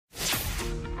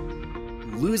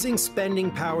Losing spending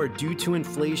power due to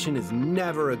inflation is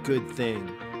never a good thing.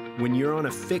 When you're on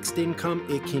a fixed income,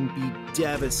 it can be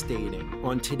devastating.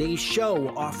 On today's show,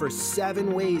 we'll offer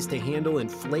 7 ways to handle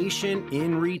inflation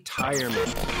in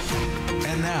retirement.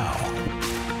 And now,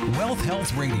 Wealth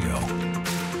Health Radio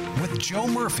with Joe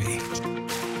Murphy.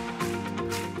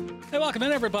 Hey, welcome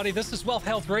in, everybody. This is Wealth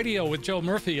Health Radio with Joe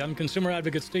Murphy. I'm consumer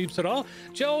advocate Steve Siddall.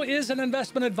 Joe is an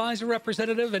investment advisor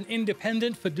representative and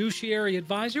independent fiduciary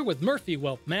advisor with Murphy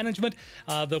Wealth Management.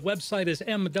 The website is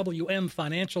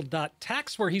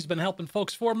mwmfinancial.tax, where he's been helping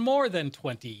folks for more than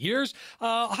 20 years.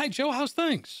 Hi, Joe. How's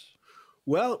things?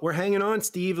 Well, we're hanging on,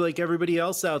 Steve, like everybody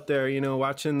else out there,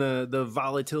 watching the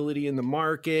volatility in the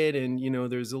market. And,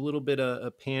 there's a little bit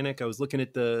of panic. I was looking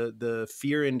at the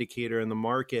fear indicator in the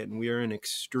market, and we are in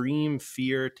extreme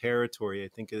fear territory. I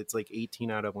think it's like 18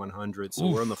 out of 100. So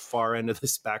we're on the far end of the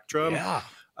spectrum. Yeah.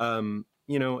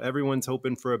 Everyone's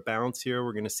hoping for a bounce here.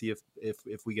 We're going to see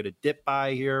if we get a dip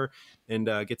buy here and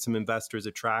get some investors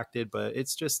attracted. But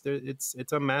it's just,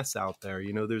 it's a mess out there.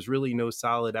 There's really no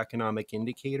solid economic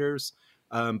indicators.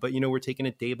 But we're taking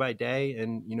it day by day,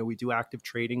 and we do active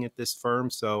trading at this firm.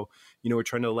 So we're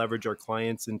trying to leverage our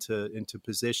clients into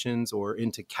positions or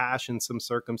into cash in some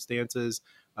circumstances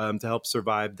to help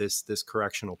survive this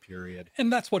correctional period. And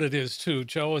that's what it is too,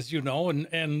 Joe, as you know.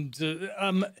 And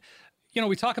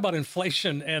we talk about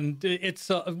inflation, and it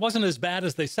wasn't as bad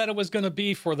as they said it was going to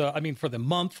be for the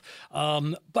month.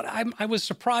 But I was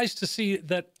surprised to see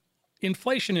that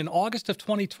inflation in August of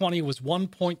 2020 was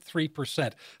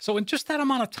 1.3%. So in just that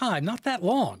amount of time, not that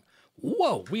long,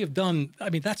 whoa, we have done,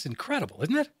 that's incredible,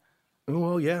 isn't it?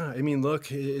 Well, yeah.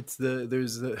 Look, it's a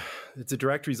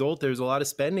direct result. There's a lot of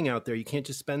spending out there. You can't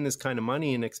just spend this kind of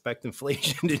money and expect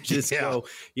inflation to just go,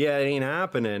 yeah, it ain't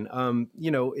happening.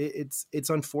 It's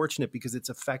unfortunate because it's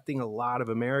affecting a lot of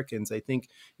Americans. I think,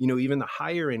 even the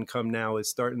higher income now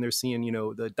is they're seeing,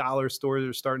 the dollar stores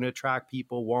are starting to attract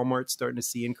people. Walmart's starting to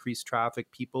see increased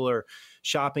traffic. People are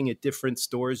shopping at different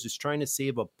stores, just trying to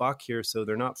save a buck here so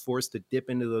they're not forced to dip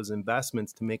into those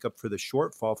investments to make up for the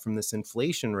shortfall from this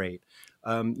inflation rate.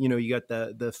 You got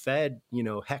the Fed,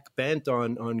 heck bent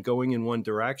on going in one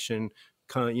direction.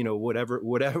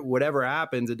 Whatever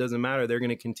happens, it doesn't matter. They're going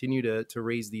to continue to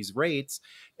raise these rates.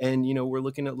 And, we're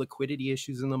looking at liquidity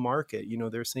issues in the market.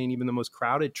 They're saying even the most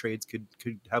crowded trades could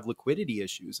have liquidity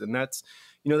issues. And that's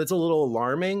a little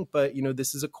alarming, but,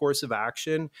 this is a course of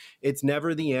action. It's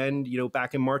never the end.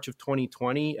 Back in March of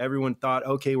 2020, everyone thought,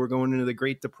 okay, we're going into the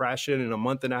Great Depression. And a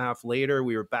month and a half later,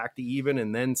 we were back to even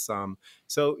and then some.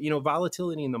 So,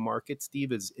 volatility in the market,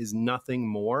 Steve, is nothing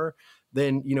more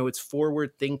then, it's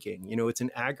forward thinking. It's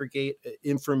an aggregate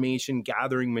information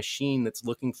gathering machine that's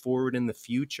looking forward in the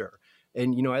future.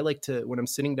 And, I like to, when I'm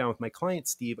sitting down with my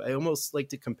clients, Steve, I almost like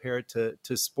to compare it to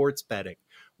sports betting,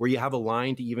 where you have a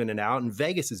line to even it out. And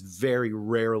Vegas is very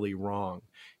rarely wrong.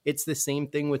 It's the same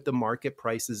thing with the market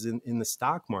prices in the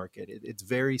stock market. It's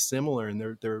very similar, and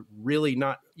they're really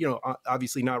not,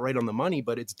 obviously not right on the money,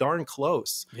 but it's darn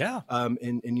close. Yeah.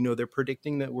 And they're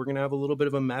predicting that we're going to have a little bit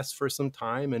of a mess for some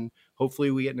time, and hopefully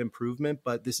we get an improvement.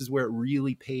 But this is where it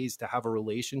really pays to have a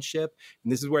relationship.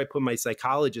 And this is where I put my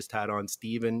psychologist hat on,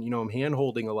 Steve. And, I'm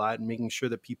hand-holding a lot and making sure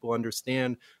that people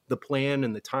understand the plan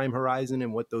and the time horizon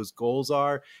and what those goals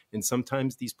are. And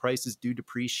sometimes these prices do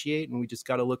depreciate, and we just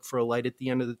got to look for a light at the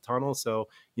end of the tunnel. So,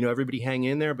 everybody hang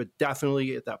in there, but definitely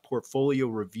get that portfolio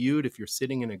reviewed. If you're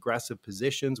sitting in aggressive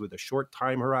positions with a short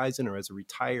time horizon, or as a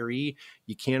retiree,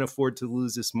 you can't afford to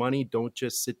lose this money. Don't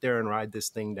just sit there and ride this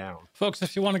thing down. Folks,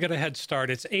 if you want to get a head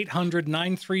start, it's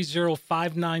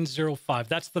 800-930-5905.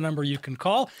 That's the number you can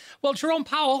call. Well, Jerome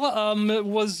Powell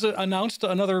was announced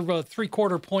another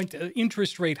 3/4 point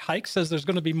interest rate hike, says there's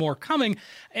going to be more coming.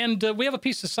 And we have a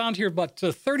piece of sound here, about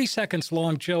 30 seconds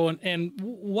long, Joe. And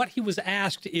what he was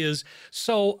asked is,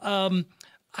 so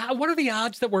what are the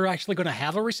odds that we're actually going to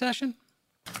have a recession?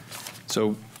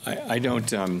 So I don't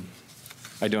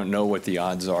know what the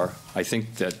odds are. I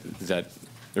think that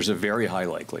there's a very high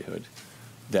likelihood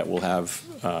that we'll have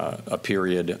a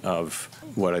period of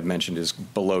what I've mentioned is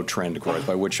below trend growth,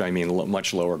 by which I mean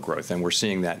much lower growth, and we're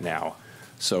seeing that now.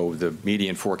 So the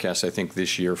median forecast, I think,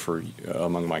 this year for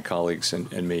among my colleagues and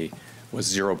me was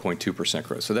 0.2%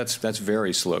 growth. So that's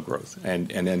very slow growth, and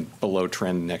then below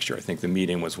trend next year. I think the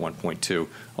median was 1.2,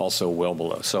 also well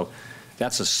below. So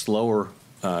that's a slower.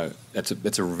 That's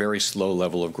a very slow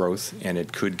level of growth, and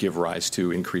it could give rise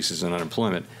to increases in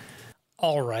unemployment.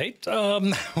 All right.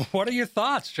 What are your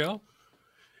thoughts, Joe?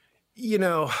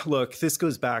 Look, this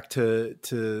goes back to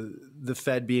the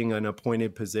Fed being an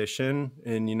appointed position,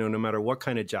 and no matter what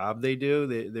kind of job they do,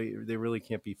 they really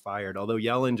can't be fired. Although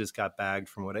Yellen just got bagged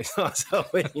from what I saw, so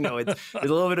there's a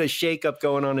little bit of shakeup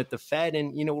going on at the Fed,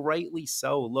 and rightly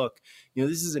so. Look,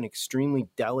 this is an extremely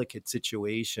delicate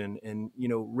situation, and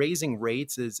raising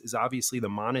rates is obviously the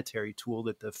monetary tool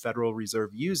that the Federal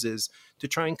Reserve uses to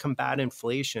try and combat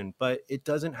inflation, but it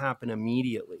doesn't happen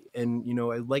immediately. And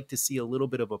I'd like to see a little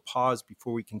bit of a pause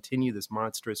before we continue this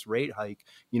monstrous rate hike,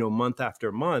 month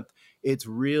after month. It's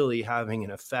really having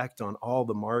an effect on all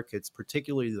the markets,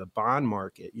 particularly the bond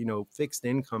market. Fixed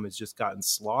income has just gotten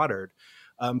slaughtered.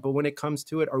 But when it comes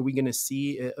to it, are we going to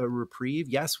see a reprieve?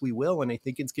 Yes, we will. And I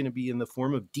think it's going to be in the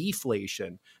form of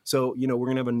deflation. So, we're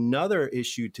going to have another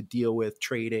issue to deal with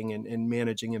trading and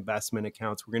managing investment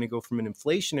accounts. We're going to go from an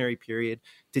inflationary period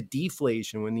to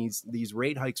deflation when these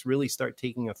rate hikes really start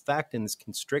taking effect, and this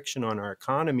constriction on our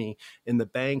economy and the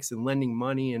banks and lending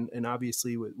money. And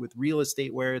obviously with real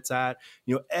estate where it's at,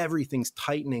 everything's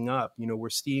tightening up. We're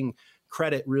seeing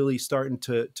credit really starting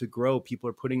to grow. People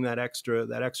are putting that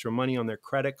extra money on their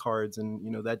credit cards,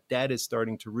 and that debt is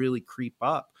starting to really creep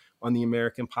up on the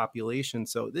American population.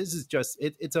 So this is just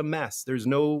it's a mess. There's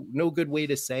no good way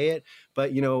to say it,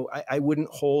 but I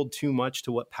wouldn't hold too much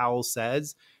to what Powell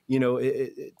says.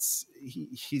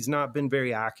 He's not been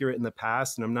very accurate in the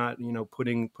past, and I'm not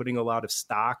putting a lot of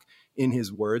stock in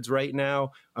his words right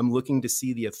now. I'm looking to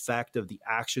see the effect of the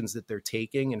actions that they're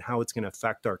taking and how it's going to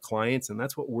affect our clients, and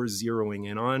that's what we're zeroing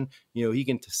in on. He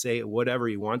can say whatever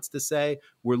he wants to say.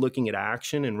 We're looking at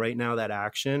action, and right now that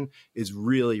action is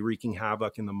really wreaking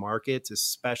havoc in the markets,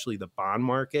 especially the bond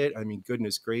market. I mean,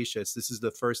 goodness gracious, this is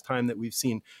the first time that we've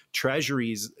seen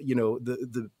treasuries,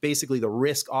 basically the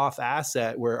risk off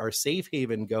asset where our safe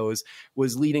haven goes,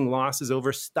 was leading losses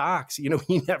over stocks. You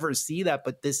never see that,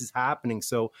 but this is happening.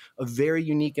 So a very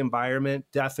unique environment,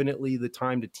 definitely the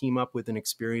time to team up with an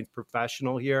experienced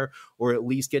professional here, or at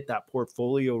least get that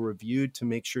portfolio reviewed to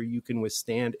make sure you can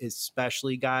withstand,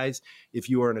 especially guys, if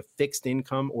you are in a fixed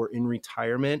income or in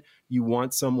retirement. You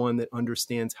want someone that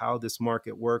understands how this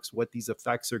market works, what these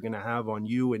effects are going to have on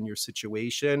you and your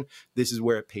situation. This is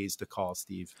where it pays to call,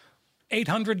 Steve.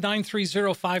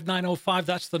 800-930-5905.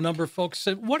 That's the number, folks.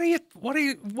 What are you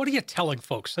telling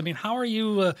folks? I mean, how are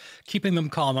you keeping them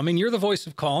calm? I mean, you're the voice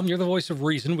of calm. You're the voice of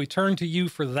reason. We turn to you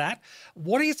for that.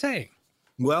 What are you saying?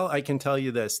 Well, I can tell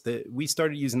you this, that we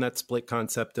started using that split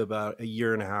concept about a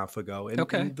year and a half ago.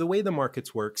 And the way the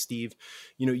markets work, Steve,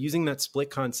 using that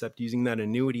split concept, using that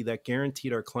annuity that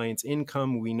guaranteed our clients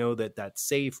income, we know that that's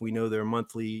safe. We know their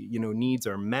monthly, needs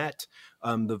are met.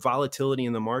 The volatility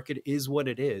in the market is what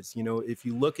it is. If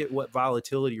you look at what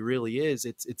volatility really is,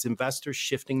 it's investors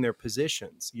shifting their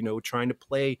positions, trying to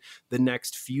play the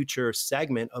next future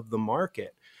segment of the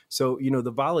market. So,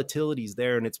 the volatility is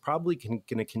there, and it's probably going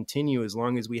to continue as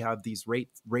long as we have these rate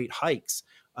hikes.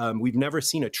 We've never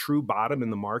seen a true bottom in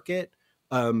the market,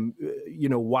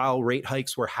 while rate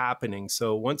hikes were happening.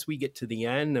 So once we get to the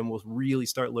end, then we'll really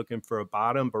start looking for a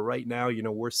bottom. But right now,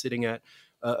 we're sitting at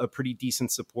a pretty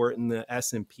decent support in the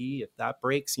S&P. If that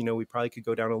breaks, we probably could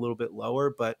go down a little bit lower.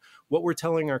 But what we're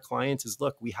telling our clients is,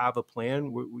 look, we have a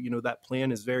plan. That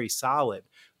plan is very solid.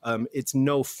 It's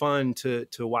no fun to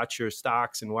watch your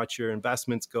stocks and watch your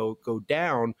investments go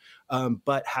down.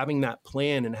 But having that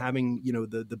plan and having,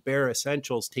 the bare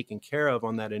essentials taken care of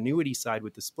on that annuity side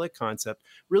with the split concept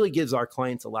really gives our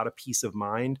clients a lot of peace of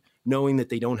mind, knowing that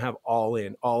they don't have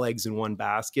all eggs in one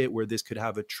basket, where this could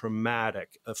have a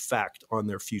traumatic effect on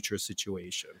their future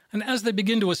situation. And as they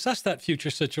begin to assess that future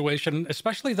situation,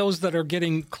 especially those that are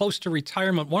getting close to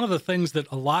retirement, one of the things that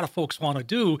a lot of folks want to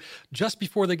do just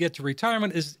before they get to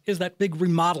retirement is that big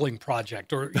remodeling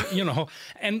project, or,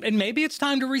 and maybe it's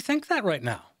time to rethink that right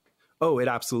now. Oh, it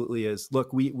absolutely is.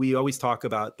 Look, we always talk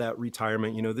about that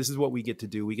retirement. This is what we get to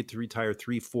do. We get to retire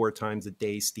 3-4 times a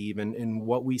day, Steve. And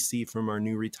what we see from our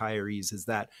new retirees is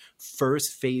that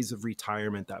first phase of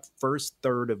retirement, that first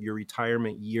third of your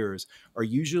retirement years, are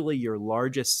usually your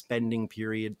largest spending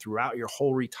period throughout your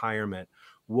whole retirement.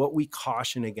 What we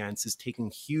caution against is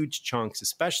taking huge chunks,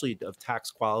 especially of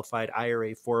tax qualified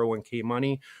IRA, 401k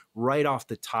money, right off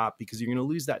the top, because you're going to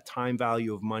lose that time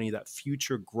value of money, that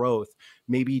future growth.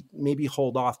 Maybe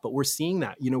hold off. But we're seeing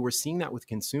that, we're seeing that with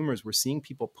consumers. We're seeing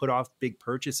people put off big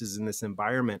purchases in this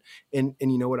environment. And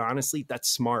you know what, honestly, that's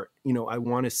smart. I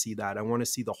want to see that. I want to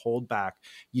see the holdback.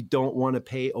 You don't want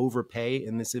to overpay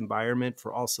in this environment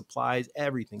for all supplies,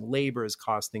 everything. Labor is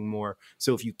costing more.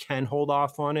 So if you can hold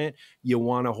off on it, you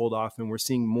want want to hold off. And we're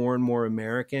seeing more and more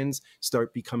Americans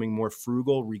start becoming more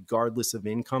frugal regardless of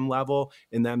income level.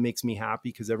 And that makes me happy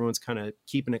because everyone's kind of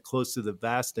keeping it close to the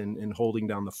vest and holding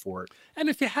down the fort. And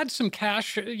if you had some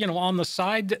cash, on the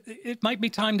side, it might be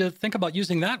time to think about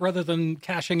using that rather than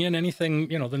cashing in anything,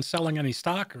 than selling any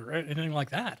stock or anything like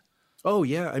that. Oh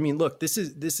yeah, I mean, look, this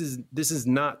is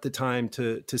not the time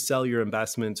to sell your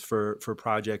investments for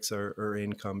projects or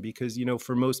income because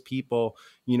for most people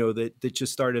that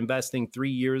just started investing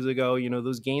 3 years ago,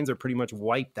 those gains are pretty much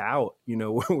wiped out.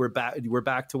 We're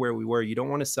back to where we were. You don't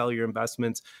want to sell your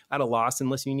investments at a loss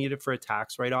unless you need it for a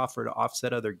tax write-off or to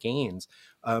offset other gains.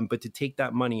 But to take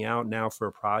that money out now for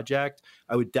a project,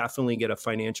 I would definitely get a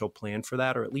financial plan for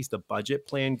that, or at least a budget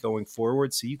plan going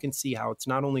forward, so you can see how it's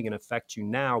not only going to affect you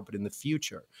now, but in the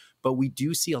future. But we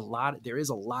do see there is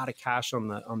a lot of cash on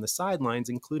the sidelines,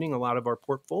 including a lot of our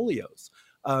portfolios.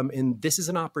 And this is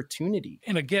an opportunity.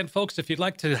 And again, folks, if you'd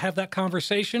like to have that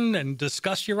conversation and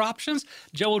discuss your options,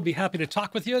 Joe would be happy to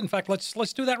talk with you. In fact,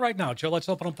 let's do that right now. Joe, let's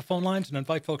open up the phone lines and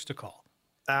invite folks to call.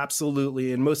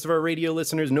 Absolutely. And most of our radio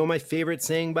listeners know my favorite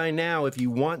saying by now. If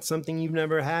you want something you've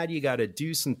never had, you got to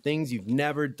do some things you've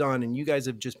never done. And you guys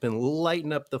have just been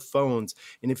lighting up the phones.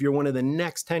 And if you're one of the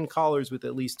next 10 callers with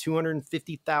at least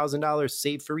 $250,000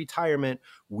 saved for retirement,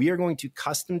 we are going to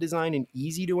custom design an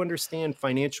easy to understand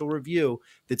financial review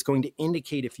that's going to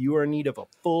indicate if you are in need of a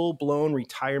full-blown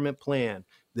retirement plan.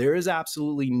 There is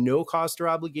absolutely no cost or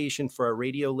obligation for our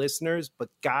radio listeners, but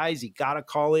guys, you got to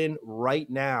call in right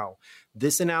now.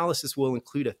 This analysis will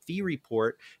include a fee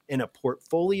report and a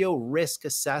portfolio risk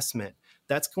assessment.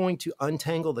 That's going to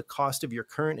untangle the cost of your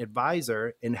current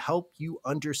advisor and help you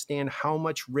understand how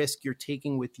much risk you're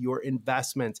taking with your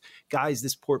investments. Guys,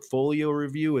 this portfolio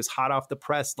review is hot off the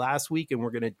press last week, and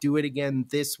we're going to do it again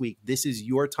this week. This is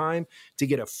your time to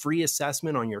get a free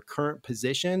assessment on your current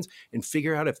positions and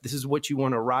figure out if this is what you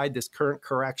want to ride this current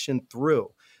correction through.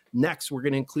 Next, we're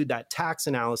going to include that tax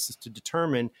analysis to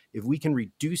determine if we can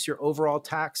reduce your overall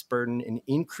tax burden and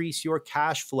increase your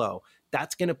cash flow.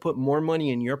 That's going to put more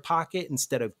money in your pocket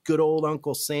instead of good old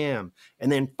Uncle Sam. And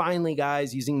then finally,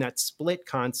 guys, using that split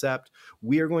concept,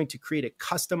 we are going to create a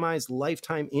customized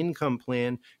lifetime income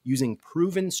plan using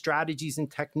proven strategies and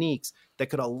techniques that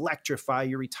could electrify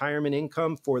your retirement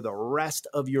income for the rest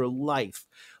of your life.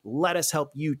 Let us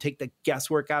help you take the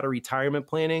guesswork out of retirement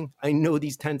planning. I know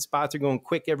these 10 spots are going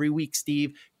quick every week,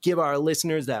 Steve. Give our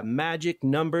listeners that magic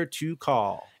number to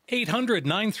call.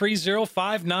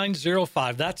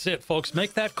 800-930-5905. That's it, folks.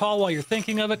 Make that call while you're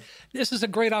thinking of it. This is a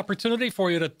great opportunity for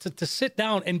you to sit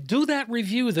down and do that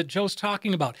review that Joe's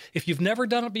talking about. If you've never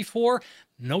done it before,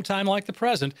 no time like the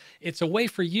present. It's a way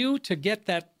for you to get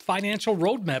that financial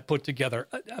roadmap put together,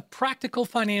 a practical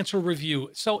financial review.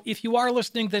 So if you are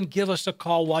listening, then give us a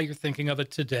call while you're thinking of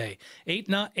it today.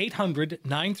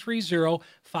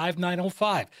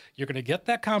 800-930-5905. You're going to get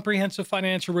that comprehensive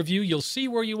financial review. You'll see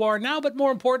where you are now, but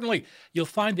more importantly, you'll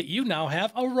find that you now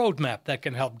have a roadmap that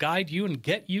can help guide you and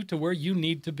get you to where you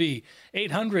need to be.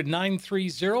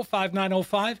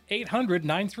 800-930-5905.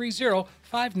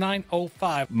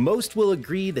 800-930-5905. Most will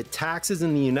agree that taxes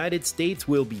in the United States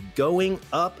will be going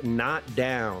up, not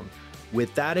down.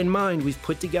 With that in mind, we've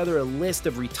put together a list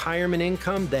of retirement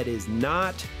income that is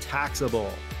not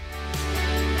taxable.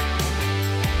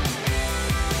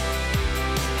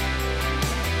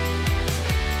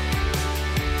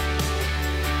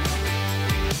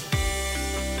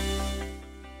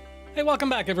 Hey, welcome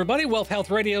back, everybody. Wealth Health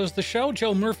Radio is the show.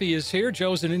 Joe Murphy is here.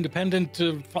 Joe's an independent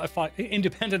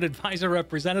advisor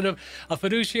representative, a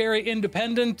fiduciary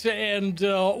independent, and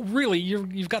really,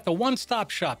 you've got the one-stop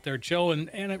shop there, Joe, and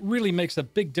it really makes a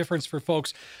big difference for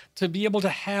folks to be able to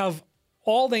have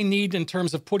all they need in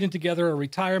terms of putting together a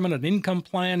retirement, an income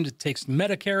plan. It takes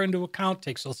Medicare into account,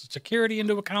 takes Social Security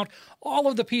into account, all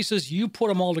of the pieces. You put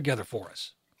them all together for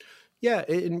us. Yeah,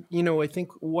 and I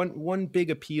think one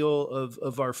big appeal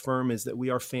of our firm is that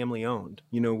we are family owned.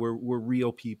 We're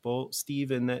real people, Steve,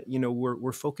 and that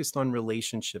we're focused on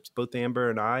relationships. Both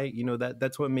Amber and I,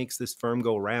 that's what makes this firm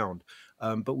go round.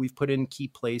 But we've put in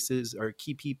key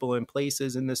people in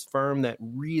places in this firm that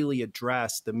really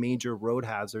address the major road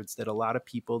hazards that a lot of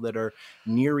people that are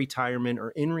near retirement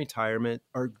or in retirement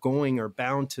are going or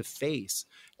bound to face.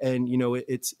 And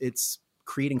it's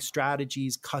creating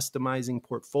strategies, customizing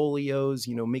portfolios,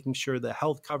 making sure the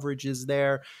health coverage is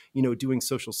there, doing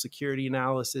Social Security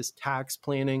analysis, tax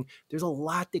planning. There's a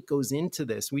lot that goes into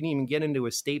this. We didn't even get into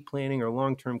estate planning or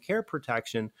long-term care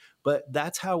protection, but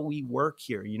that's how we work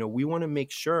here. We want to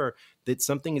make sure that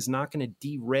something is not going to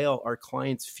derail our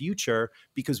client's future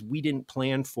because we didn't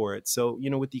plan for it. So,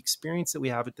 with the experience that we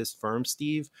have at this firm,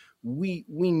 Steve, we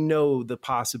know the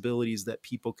possibilities that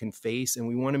people can face, and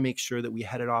we want to make sure that we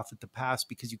head it off at the pass,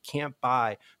 because you can't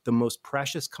buy the most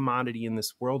precious commodity in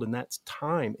this world, and that's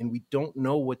time. And we don't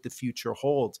know what the future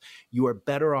holds. You are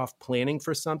better off planning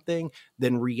for something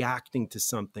than reacting to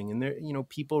something. And there,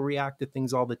 people react to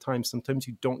things all the time. Sometimes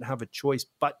you don't have a choice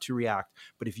but to react.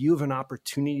 But if you have an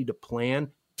opportunity to plan,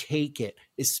 take it,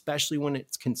 especially when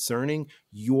it's concerning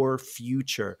your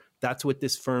future. That's what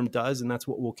this firm does, and that's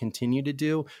what we'll continue to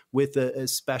do, with a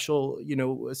special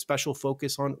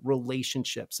focus on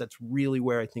relationships. That's really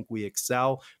where I think we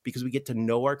excel, because we get to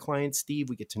know our clients, Steve.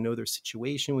 We get to know their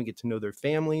situation. We get to know their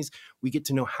families. We get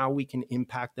to know how we can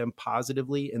impact them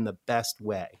positively in the best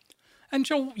way. And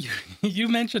Joe, you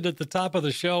mentioned at the top of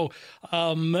the show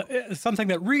something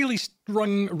that really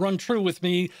rung true with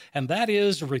me, and that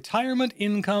is retirement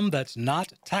income that's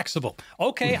not taxable.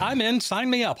 Okay, I'm in. Sign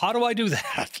me up. How do I do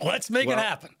that? Let's make it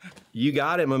happen. You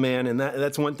got it, my man. And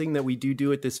that's one thing that we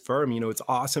do at this firm. It's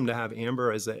awesome to have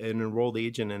Amber as an enrolled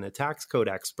agent and a tax code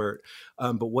expert.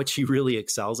 But what she really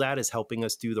excels at is helping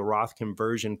us do the Roth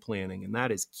conversion planning, and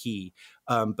that is key.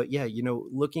 But yeah,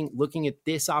 looking at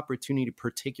this opportunity,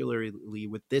 particularly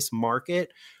with this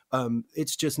market,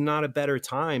 it's just not a better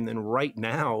time than right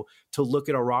now to look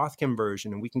at a Roth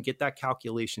conversion, and we can get that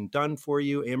calculation done for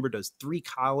you. Amber does 3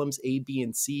 columns, A, B,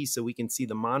 and C, so we can see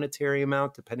the monetary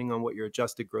amount depending on what your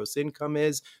adjusted gross income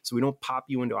is, so we don't pop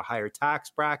you into a higher tax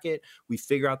bracket. We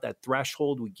figure out that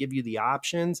threshold, we give you the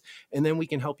options, and then we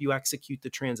can help you execute the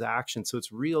transaction. So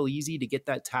it's real easy to get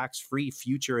that tax-free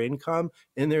future income,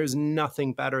 and there's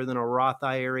nothing better than a Roth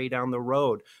IRA down the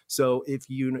road. So if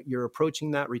you're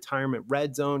approaching that retirement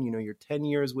red zone, you're 10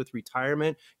 years with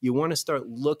retirement, you want to start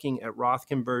looking at Roth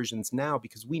conversions now,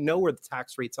 because we know where the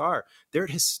tax rates are. They're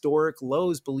at historic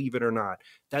lows, believe it or not.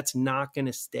 That's not going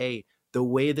to stay. The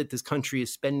way that this country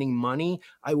is spending money,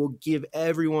 I will give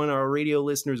everyone, our radio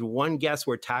listeners, one guess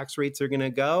where tax rates are going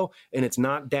to go, and it's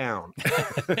not down.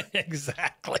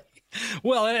 Exactly.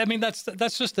 Well, I mean, that's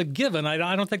just a given.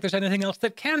 I don't think there's anything else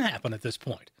that can happen at this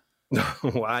point.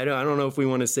 No, I don't know if we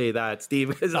want to say that, Steve,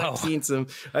 because I've seen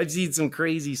some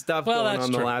crazy stuff going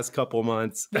on the last couple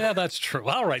months. Yeah, that's true.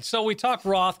 All right. So we talk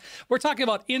Roth. We're talking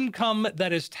about income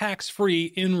that is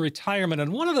tax-free in retirement.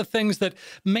 And one of the things that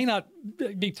may not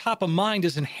be top of mind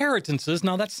is inheritances.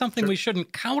 Now, that's something we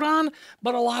shouldn't count on,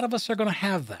 but a lot of us are going to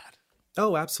have that.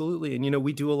 Oh, absolutely. And,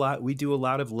 we do a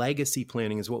lot of legacy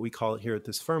planning is what we call it here at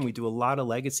this firm. We do a lot of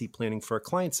legacy planning for our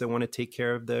clients that want to take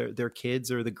care of their kids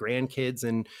or the grandkids.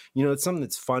 And, it's something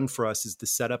that's fun for us, is to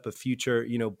set up a future,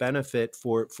 benefit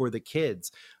for the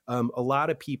kids. A lot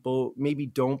of people maybe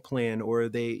don't plan, or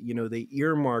they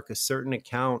earmark a certain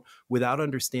account without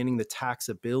understanding the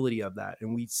taxability of that.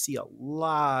 And we see a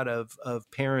lot of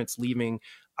parents leaving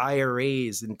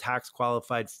IRAs and tax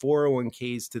qualified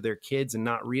 401ks to their kids and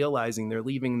not realizing they're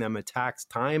leaving them a tax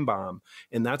time bomb.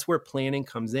 And that's where planning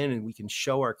comes in, and we can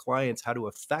show our clients how to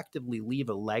effectively leave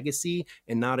a legacy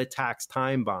and not a tax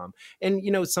time bomb. And,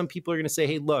 some people are going to say,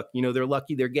 hey, look, they're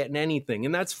lucky they're getting anything.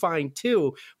 And that's fine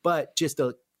too, but just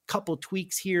a couple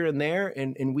tweaks here and there,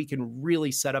 and we can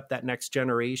really set up that next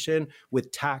generation with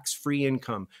tax-free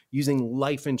income, using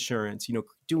life insurance,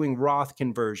 doing Roth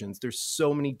conversions. There's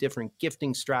so many different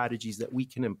gifting strategies that we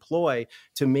can employ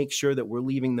to make sure that we're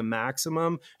leaving the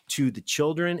maximum to the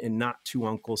children and not to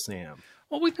Uncle Sam.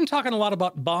 Well, we've been talking a lot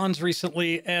about bonds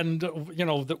recently, and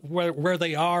where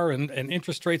they are, and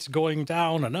interest rates going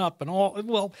down and up and all.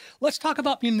 Well, let's talk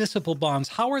about municipal bonds.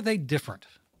 How are they different?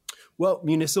 Well,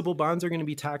 municipal bonds are going to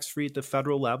be tax-free at the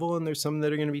federal level, and there's some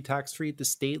that are going to be tax-free at the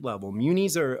state level.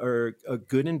 Munis are a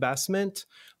good investment,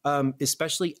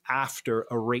 especially after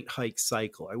a rate hike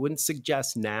cycle. I wouldn't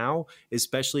suggest now,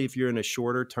 especially if you're in a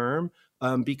shorter term,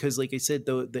 because like I said,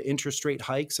 the interest rate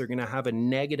hikes are going to have a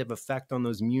negative effect on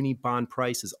those muni bond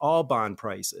prices, all bond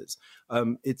prices.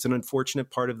 It's an unfortunate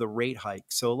part of the rate hike.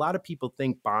 So a lot of people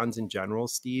think bonds in general,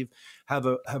 Steve, have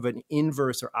an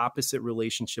inverse or opposite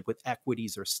relationship with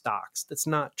equities or stocks. That's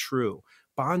not true.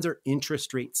 Bonds are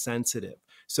interest rate sensitive.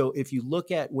 So if you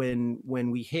look at when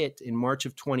we hit in March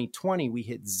of 2020, we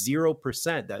hit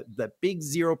 0%, that big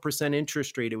 0%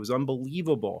 interest rate. It was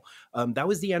unbelievable. That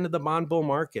was the end of the bond bull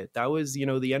market. That was,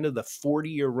 the end of the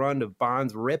 40-year run of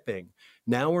bonds ripping.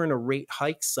 Now we're in a rate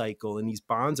hike cycle, and these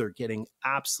bonds are getting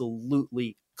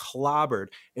absolutely clobbered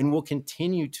and will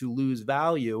continue to lose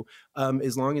value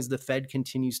as long as the Fed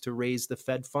continues to raise the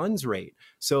Fed funds rate.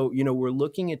 So, we're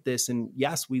looking at this, and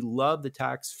yes, we love the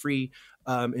tax-free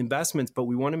investments, but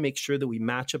we want to make sure that we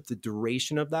match up the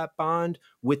duration of that bond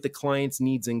with the client's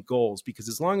needs and goals. Because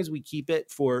as long as we keep it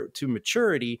to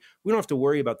maturity, we don't have to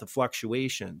worry about the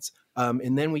fluctuations.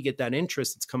 And then we get that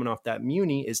interest that's coming off that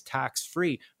muni is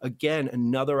tax-free. Again,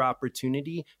 another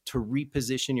opportunity to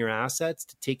reposition your assets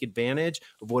to take advantage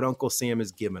of what Uncle Sam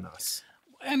has given us.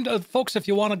 And folks, if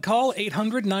you want to call,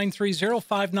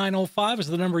 800-930-5905 is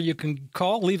the number you can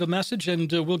call. Leave a message,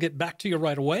 and we'll get back to you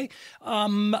right away.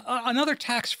 Another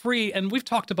tax-free, and we've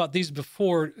talked about these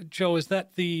before, Joe, is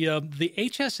that the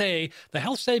HSA, the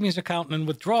health savings account and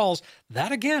withdrawals,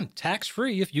 that again,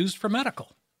 tax-free if used for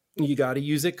medical. You got to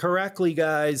use it correctly,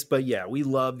 guys. But yeah, we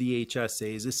love the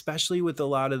HSAs, especially with a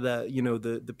lot of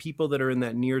the people that are in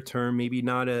that near term, maybe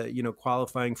not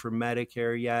qualifying for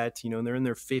Medicare yet, and they're in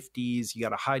their 50s. You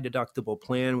got a high deductible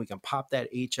plan. We can pop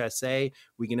that HSA.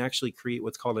 We can actually create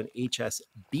what's called an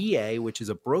HSBA, which is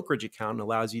a brokerage account and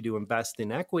allows you to invest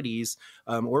in equities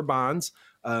or bonds.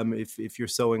 If you're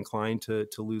so inclined to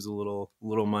lose a little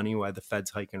money while the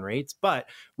Fed's hiking rates, but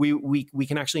we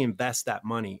can actually invest that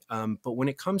money. But when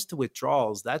it comes to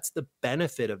withdrawals, that's the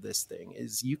benefit of this thing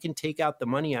is you can take out the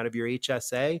money out of your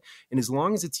HSA, and as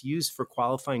long as it's used for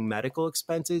qualifying medical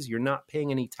expenses, you're not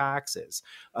paying any taxes.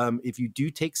 If you do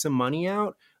take some money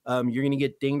out, you're going to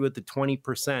get dinged with the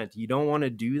 20%. You don't want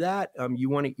to do that. You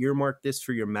want to earmark this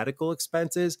for your medical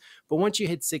expenses. But once you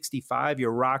hit 65,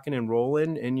 you're rocking and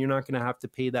rolling, and you're not going to have to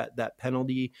pay that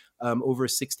penalty over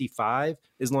 65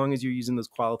 as long as you're using those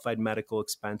qualified medical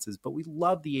expenses. But we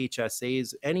love the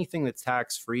HSAs, anything that's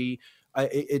tax-free.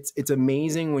 It's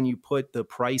amazing when you put the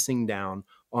pricing down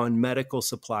on medical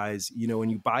supplies, when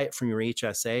you buy it from your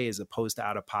HSA as opposed to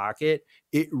out of pocket,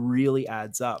 it really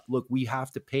adds up. Look, we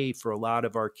have to pay for a lot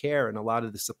of our care and a lot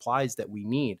of the supplies that we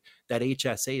need. That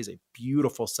HSA is a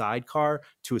beautiful sidecar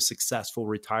to a successful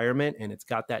retirement, and it's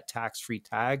got that tax-free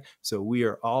tag. So we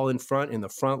are all in the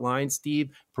front line, Steve,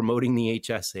 promoting the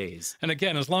HSAs. And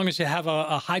again, as long as you have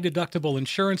a high deductible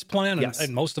insurance plan, and, yes.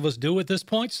 and most of us do at this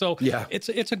point, so yeah. it's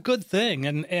a good thing.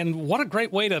 And what a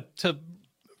great way to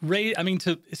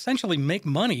essentially make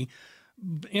money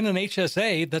in an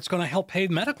HSA that's going to help pay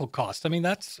medical costs.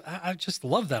 I just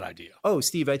love that idea. Oh,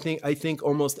 Steve, I think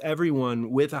almost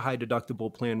everyone with a high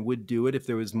deductible plan would do it if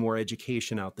there was more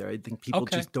education out there. I think people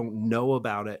just don't know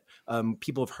about it.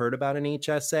 People have heard about an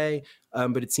HSA,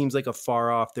 but it seems like a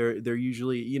far off. They're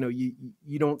usually,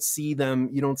 you don't see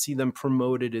them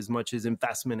promoted as much as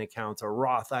investment accounts or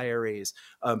Roth IRAs.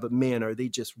 But man, are they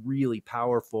just really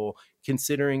powerful,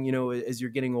 considering, as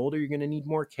you're getting older, you're going to need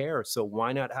more care. So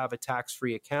why not have a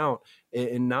tax-free account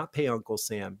and not pay Uncle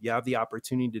Sam? You have the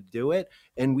opportunity to do it.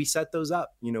 And we set those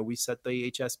up. We set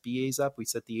the HSBAs up. We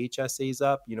set the HSAs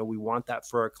up. We want that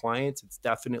for our clients. It's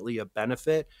definitely a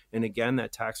benefit. And again,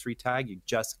 that tax-free tag, you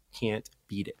just can't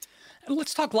beat it. And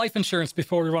let's talk life insurance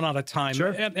before we run out of time.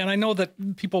 Sure. And I know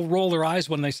that people roll their eyes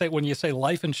when you say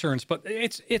life insurance, but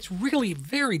it's really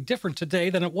very different today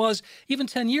than it was even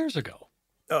 10 years ago.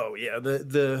 Oh yeah,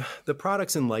 the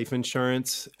products in life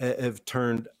insurance have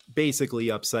turned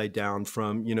basically upside down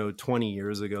from 20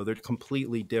 years ago. They're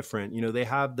completely different. They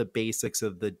have the basics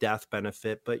of the death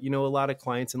benefit, but a lot of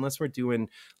clients, unless we're doing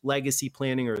legacy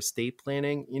planning or estate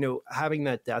planning, having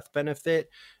that death benefit,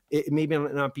 it may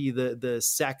not be the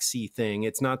sexy thing.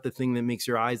 It's not the thing that makes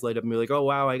your eyes light up and be like, oh,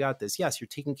 wow, I got this. Yes, you're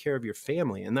taking care of your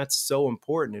family, and that's so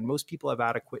important. And most people have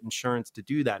adequate insurance to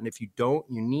do that. And if you don't,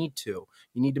 you need to.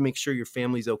 You need to make sure your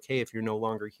family's okay if you're no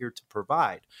longer here to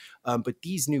provide. But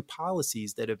these new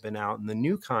policies that have been out and the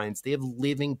new kinds, they have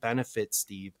living benefits,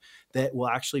 Steve, that will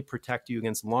actually protect you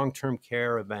against long-term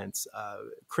care events,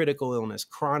 critical illness,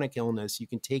 chronic illness. You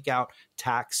can take out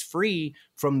tax-free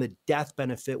from the death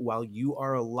benefit while you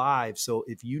are alive. So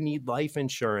if you need life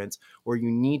insurance or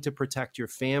you need to protect your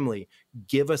family,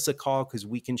 give us a call, because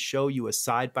we can show you a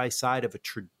side-by-side of a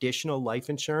traditional life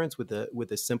insurance with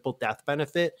a simple death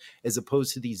benefit, as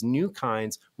opposed to these new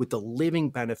kinds with the living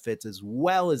benefits as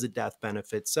well as a death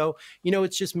benefit. So,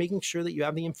 it's just making sure that you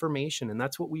have the information. And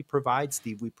that's what we provide,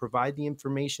 Steve. We provide the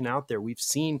information out there. We've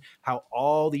seen how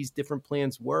all these different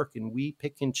plans work, and we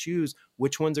pick and choose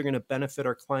which ones are going to benefit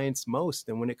our clients most.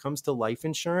 And when it comes to life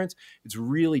insurance, it's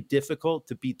really difficult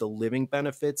to beat the living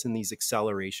benefits in these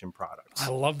acceleration products. I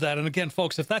love that. And again,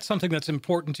 folks, if that's something that's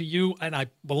important to you, and I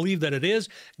believe that it is,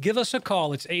 give us a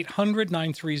call. It's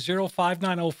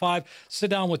 800-930-5905. Sit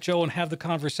down with Joe and have the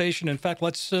conversation. In fact,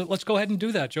 let's go ahead and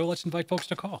do that, Joe. Let's invite folks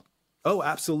to call. Oh,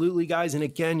 absolutely, guys. And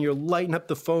again, you're lighting up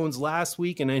the phones last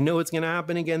week, and I know it's going to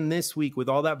happen again this week with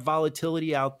all that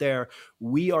volatility out there.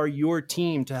 We are your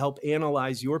team to help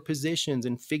analyze your positions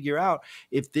and figure out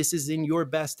if this is in your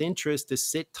best interest to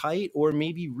sit tight or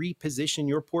maybe reposition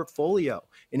your portfolio.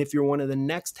 And if you're one of the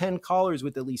next 10 callers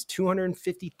with at least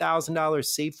 $250,000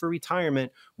 saved for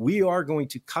retirement, we are going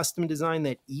to custom design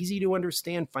that easy to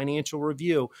understand financial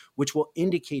review, which will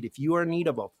indicate if you are in need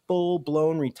of a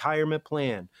full-blown retirement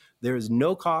plan. There is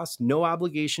no cost, no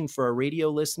obligation for our radio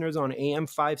listeners on AM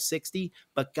 560,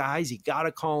 but guys, you got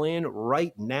to call in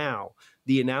right now.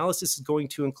 The analysis is going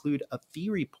to include a fee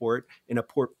report and a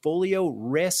portfolio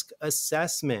risk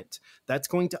assessment. That's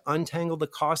going to untangle the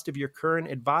cost of your current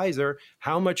advisor.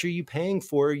 How much are you paying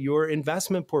for your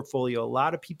investment portfolio? A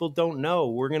lot of people don't know.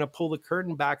 We're going to pull the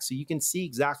curtain back so you can see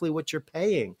exactly what you're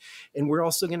paying. And we're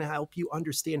also going to help you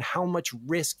understand how much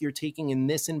risk you're taking in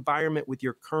this environment with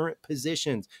your current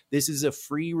positions. This is a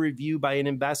free review by an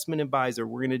investment advisor.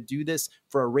 We're going to do this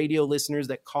for our radio listeners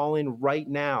that call in right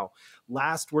now.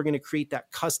 Last, we're going to create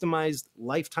that customized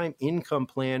lifetime income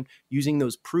plan using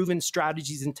those proven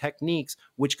strategies and techniques,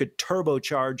 which could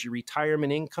turbocharge your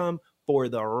retirement income for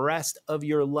the rest of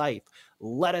your life.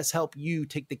 Let us help you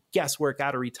take the guesswork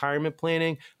out of retirement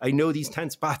planning. I know these 10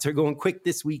 spots are going quick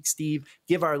this week, Steve.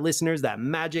 Give our listeners that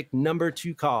magic number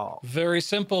to call. Very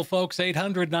simple, folks.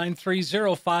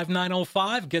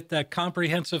 800-930-5905. Get that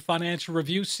comprehensive financial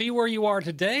review. See where you are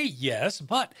today, yes,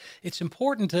 but it's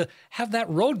important to have that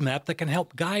roadmap that can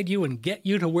help guide you and get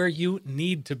you to where you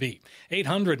need to be.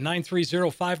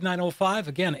 800-930-5905.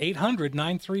 Again,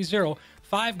 800-930-5905.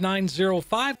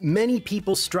 Many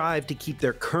people strive to keep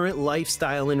their current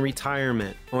lifestyle in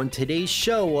retirement. On today's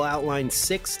show, we'll outline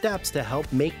 6 steps to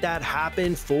help make that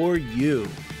happen for you.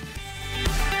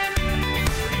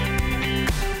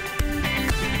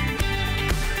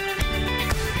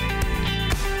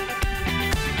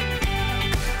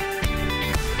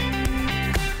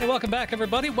 Hey, welcome back,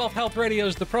 everybody. Wealth Health Radio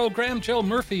is the program. Joe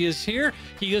Murphy is here.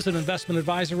 He is an investment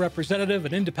advisor representative,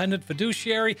 an independent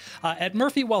fiduciary at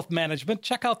Murphy Wealth Management.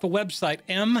 Check out the website,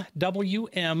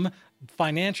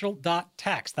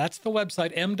 mwmfinancial.tax. That's the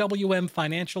website,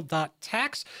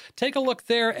 mwmfinancial.tax. Take a look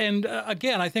there. And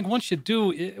again, I think when you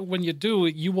do,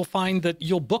 you will find that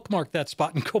you'll bookmark that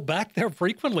spot and go back there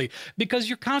frequently because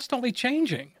you're constantly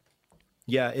changing.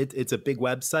 Yeah, it's a big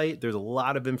website. There's a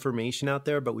lot of information out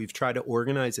there, but we've tried to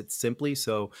organize it simply.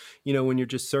 So, when you're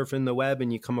just surfing the web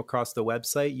and you come across the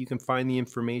website, you can find the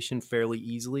information fairly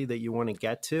easily that you want to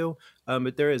get to.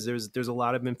 But there's a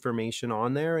lot of information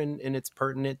on there, and it's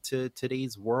pertinent to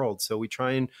today's world. So we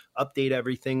try and update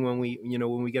everything when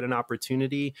we get an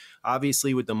opportunity.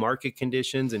 Obviously, with the market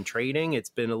conditions and trading, it's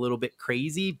been a little bit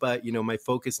crazy, but my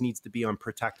focus needs to be on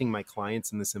protecting my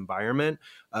clients in this environment.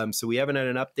 So we haven't had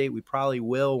an update. We probably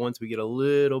will once we get a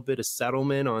little bit of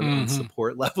settlement on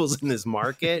support levels in this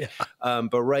market. Yeah.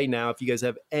 But right now, if you guys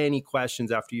have any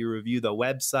questions after you review the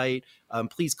website,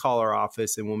 please call our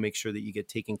office and we'll make sure that you get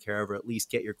taken care of or at least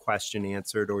get your question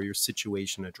answered or your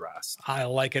situation addressed. I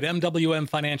like it.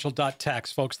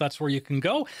 mwmfinancial.tax, folks. That's where you can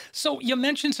go. So you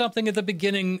mentioned something at the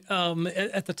beginning,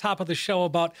 at the top of the show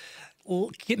about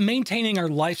maintaining our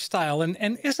lifestyle.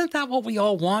 And isn't that what we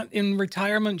all want in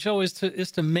retirement, Joe, is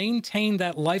to maintain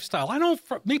that lifestyle? I know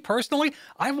for me personally,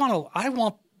 I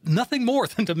want nothing more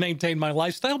than to maintain my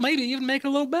lifestyle, maybe even make it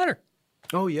a little better.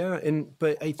 Oh, yeah.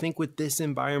 But I think with this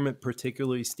environment,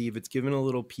 particularly, Steve, it's given a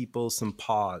little people some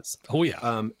pause. Oh,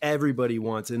 yeah. Everybody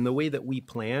wants. And the way that we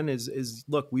plan is,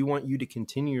 look, we want you to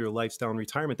continue your lifestyle in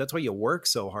retirement. That's why you work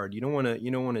so hard. You don't want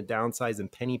to downsize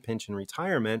and penny pinch in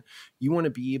retirement. You want to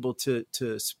be able to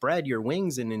spread your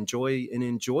wings and enjoy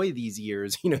these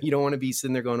years. You don't want to be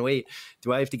sitting there going, wait,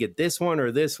 do I have to get this one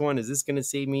or this one? Is this going to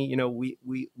save me?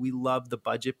 We love the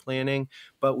budget planning,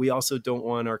 but we also don't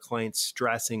want our clients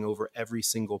stressing over every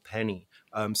single penny.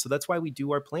 So that's why we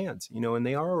do our plans, and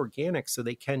they are organic, so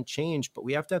they can change, but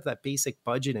we have to have that basic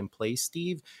budget in place,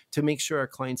 Steve, to make sure our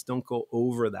clients don't go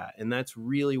over that. And that's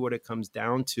really what it comes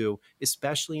down to,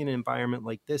 especially in an environment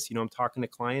like this. I'm talking to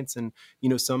clients and,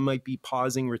 some might be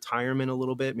pausing retirement a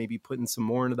little bit, maybe putting some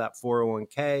more into that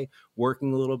 401k,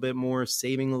 working a little bit more,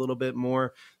 saving a little bit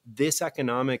more. This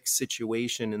economic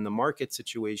situation and the market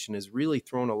situation has really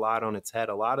thrown a lot on its head,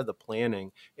 a lot of the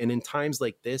planning. And in times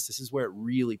like this is where it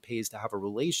really pays to have a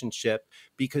relationship,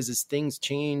 because as things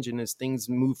change and as things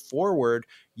move forward,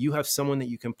 you have someone that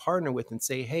you can partner with and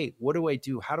say, hey, what do I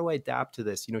do? How do I adapt to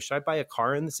this? Should I buy a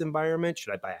car in this environment?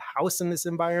 Should I buy a house in this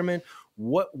environment?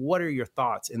 What are your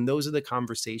thoughts? And those are the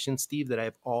conversations, Steve, that I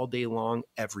have all day long,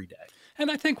 every day. And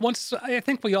I think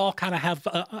we all kind of have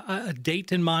a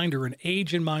date in mind or an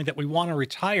age in mind that we want to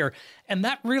retire. And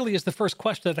that really is the first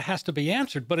question that has to be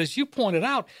answered. But as you pointed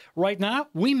out, right now,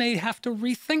 we may have to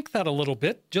rethink that a little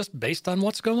bit just based on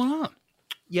what's going on.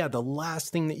 Yeah, the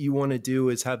last thing that you want to do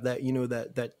is have that,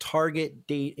 that target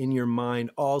date in your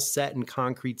mind all set in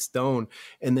concrete stone,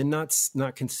 and then not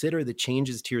consider the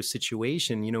changes to your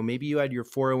situation. Maybe you had your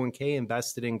 401k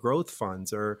invested in growth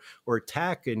funds or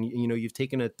tech, and you've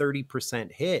taken a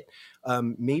 30% hit.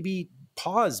 Maybe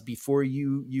pause before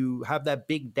you have that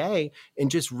big day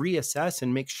and just reassess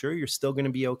and make sure you're still going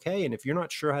to be okay. And if you're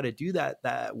not sure how to do that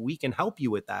we can help you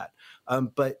with that.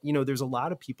 But there's a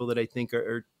lot of people that I think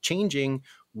are changing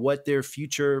what their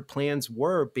future plans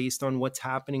were based on what's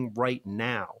happening right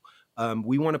now.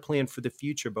 We want to plan for the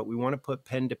future, but we want to put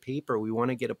pen to paper. We want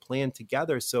to get a plan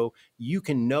together so you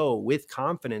can know with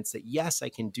confidence that, yes, I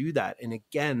can do that. And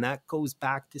again, that goes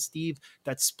back to, Steve,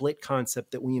 that split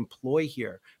concept that we employ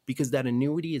here, because that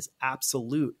annuity is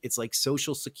absolute. It's like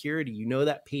Social Security.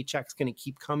 That paycheck's going to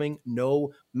keep coming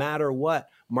no matter what.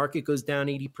 Market goes down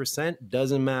 80%,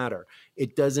 doesn't matter.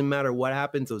 It doesn't matter what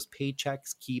happens. Those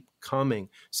paychecks keep coming.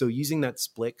 So using that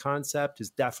split concept has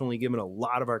definitely given a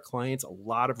lot of our clients a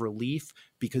lot of relief,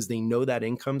 because they know that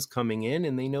income's coming in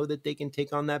and they know that they can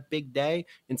take on that big day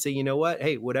and say, you know what,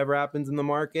 hey, whatever happens in the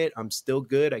market, I'm still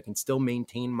good. I can still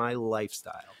maintain my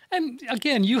lifestyle. And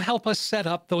again, you help us set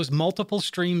up those multiple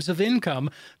streams of income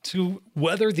to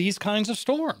weather these kinds of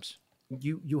storms.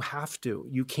 You have to.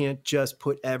 You can't just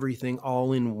put everything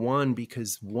all in one,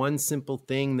 because one simple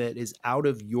thing that is out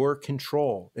of your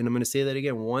control, and I'm going to say that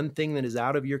again, one thing that is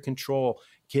out of your control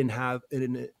can have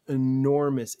an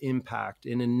enormous impact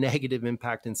and a negative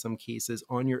impact in some cases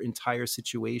on your entire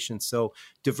situation. So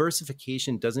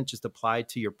diversification doesn't just apply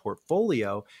to your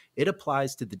portfolio. It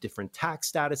applies to the different tax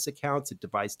status accounts. It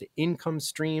applies to income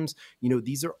streams.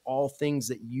 These are all things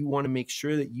that you want to make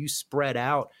sure that you spread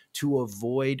out to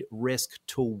avoid risk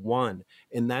to one.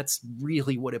 And that's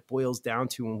really what it boils down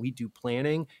to when we do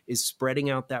planning, is spreading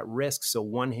out that risk so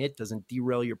one hit doesn't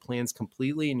derail your plans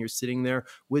completely and you're sitting there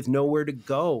with nowhere to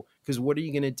go. Because what are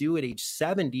you going to do at age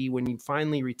 70 when you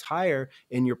finally retire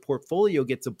and your portfolio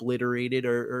gets obliterated,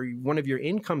 or one of your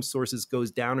income sources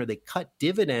goes down, or they cut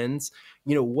dividends?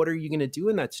 What are you going to do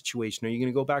in that situation? Are you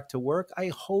going to go back to work? I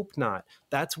hope not.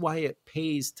 That's why it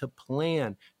pays to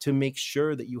plan, to make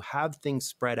sure that you have things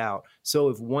spread out. So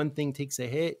if one thing takes a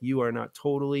hit, you are not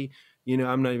totally,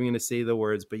 I'm not even going to say the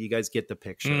words, but you guys get the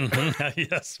picture. Mm-hmm.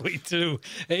 Yes, we do.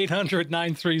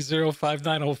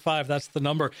 800-930-5905. That's the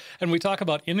number. And we talk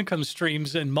about income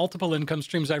streams and multiple income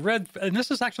streams. I read, and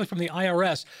this is actually from the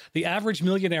IRS, the average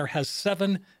millionaire has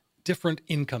 7 different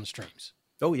income streams.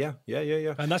 Oh, yeah.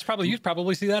 And that's probably, you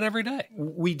probably see that every day.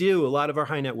 We do. A lot of our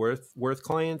high net worth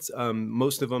clients,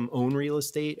 most of them own real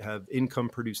estate, have income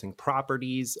producing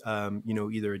properties,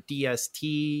 either a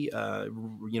DST,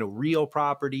 real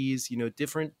properties,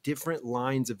 different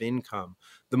lines of income.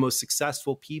 The most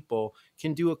successful people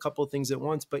can do a couple of things at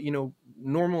once, but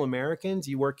normal Americans,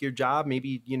 you work your job,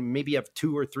 maybe you have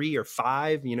 2 or 3 or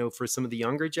 5, for some of the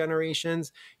younger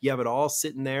generations, you have it all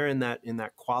sitting there in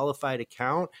that qualified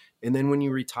account. And then when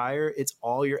you retire, it's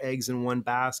all your eggs in one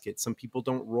basket. Some people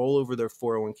don't roll over their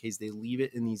 401ks. They leave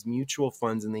it in these mutual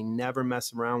funds and they never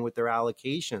mess around with their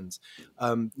allocations.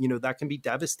 That can be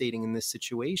devastating in this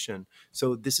situation.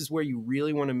 So this is where you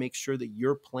really want to make sure that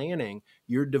you're planning,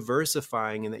 you're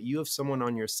diversifying, and that you have someone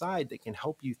on your side that can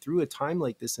help you through a time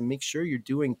like this and make sure you're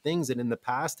doing things that in the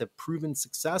past have proven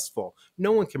successful.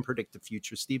 No one can predict the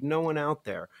future, Steve, no one out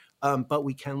there. But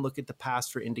we can look at the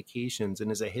past for indications. And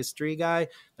as a history guy,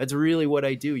 that's really what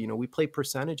I do. We play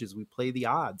percentages, we play the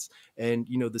odds. And,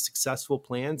 the successful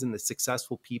plans and the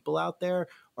successful people out there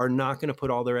are not going to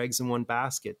put all their eggs in one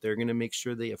basket. They're going to make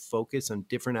sure they have focus on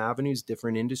different avenues,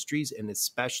 different industries, and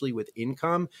especially with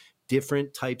income,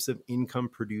 different types of income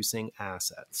producing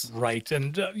assets. Right.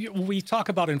 And we talk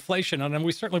about inflation, and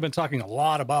we've certainly been talking a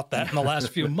lot about that in the last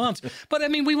few months. But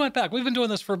we went back. We've been doing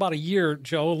this for about a year,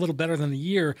 Joe, a little better than a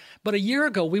year. But a year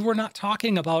ago, we were not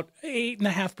talking about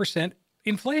 8.5%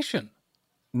 inflation.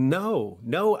 No,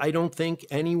 I don't think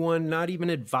anyone, not even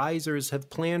advisors, have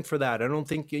planned for that. I don't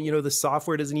think, the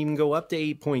software doesn't even go up to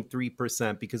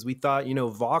 8.3%, because we thought,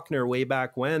 Volcker way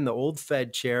back when, the old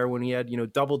Fed chair, when he had,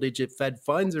 double-digit Fed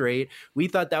funds rate, we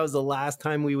thought that was the last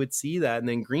time we would see that. And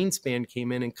then Greenspan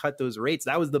came in and cut those rates.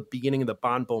 That was the beginning of the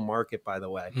bond bull market, by the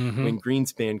way, when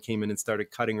Greenspan came in and started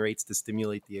cutting rates to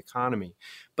stimulate the economy.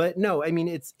 But no,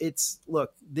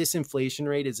 look, this inflation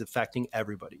rate is affecting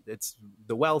everybody. It's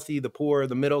the wealthy, the poor,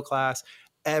 the middle class.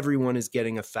 everyone is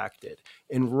getting affected.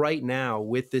 And right now,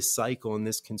 with this cycle and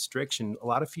this constriction, a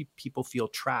lot of people feel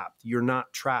trapped. You're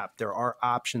not trapped. There are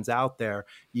options out there.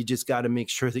 You just got to make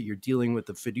sure that you're dealing with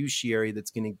a fiduciary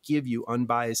that's going to give you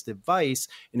unbiased advice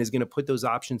and is going to put those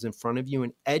options in front of you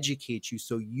and educate you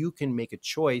so you can make a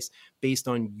choice based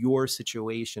on your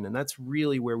situation. And that's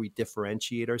really where we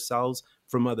differentiate ourselves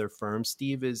from other firms,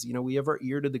 Steve, is, we have our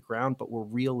ear to the ground, but we're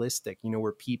realistic.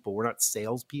 We're people. We're not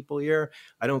salespeople here.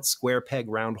 I don't square peg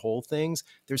round hole things.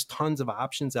 There's tons of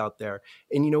options out there.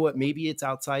 And you know what? Maybe it's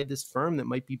outside this firm that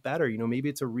might be better. Maybe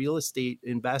it's a real estate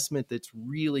investment that's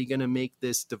really going to make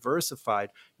this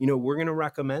diversified. We're going to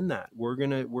recommend that. We're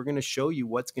going to show you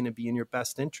what's going to be in your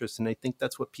best interest. And I think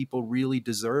that's what people really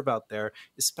deserve out there,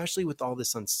 especially with all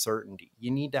this uncertainty.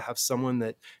 You need to have someone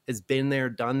that has been there,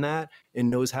 done that, and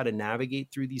knows how to navigate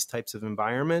through these types of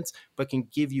environments, but can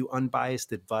give you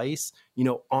unbiased advice,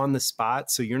 on the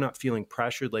spot. So you're not feeling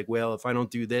pressured like, well, if I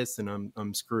don't do this, then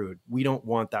I'm screwed. We don't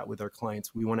want that with our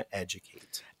clients. We want to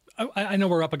educate. I know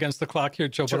we're up against the clock here,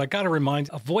 Joe, Sure. but I got to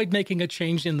avoid making a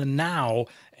change in the now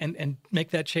and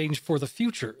make that change for the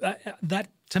future. That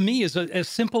to me is as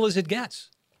simple as it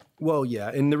gets. Well, yeah.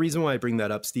 And the reason why I bring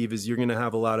that up, Steve, is you're going to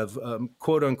have a lot of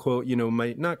quote unquote,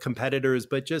 not competitors,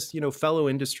 but just, fellow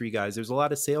industry guys. There's a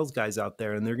lot of sales guys out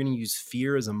there and they're going to use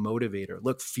fear as a motivator.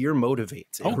 Look, fear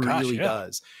motivates. It really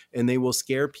does. And they will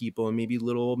scare people. And maybe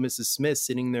little old Mrs. Smith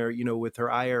sitting there, with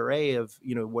her IRA of,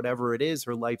 whatever it is,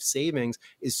 her life savings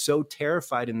is so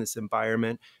terrified in this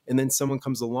environment. And then someone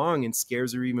comes along and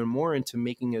scares her even more into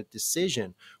making a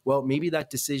decision. Well, maybe that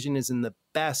decision is in the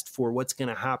best for what's going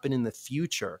to happen in the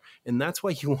future. And that's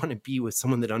why you want to be with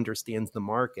someone that understands the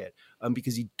market,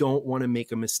 because you don't want to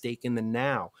make a mistake in the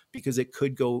now, because it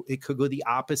could go the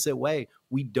opposite way.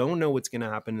 We don't know what's going to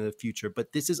happen in the future,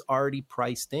 but this is already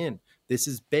priced in. This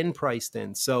has been priced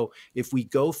in. So if we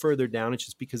go further down, it's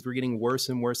just because we're getting worse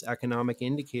and worse economic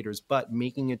indicators. But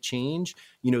making a change,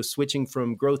 switching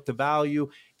from growth to value,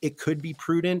 it could be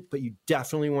prudent, but you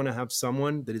definitely want to have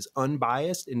someone that is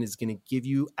unbiased and is going to give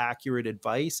you accurate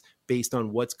advice based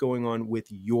on what's going on with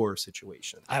your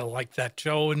situation. I like that,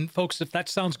 Joe. And folks, if that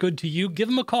sounds good to you, give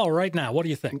them a call right now. What do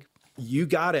you think? You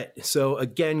got it. So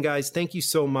again, guys, thank you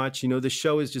so much. The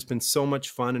show has just been so much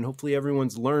fun and hopefully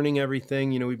everyone's learning everything.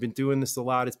 We've been doing this a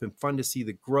lot. It's been fun to see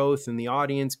the growth and the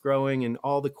audience growing and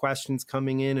all the questions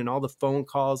coming in and all the phone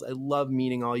calls. I love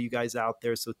meeting all you guys out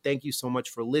there. So thank you so much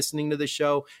for listening to the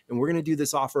show. And we're going to do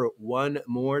this offer one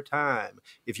more time.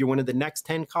 If you're one of the next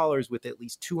 10 callers with at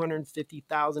least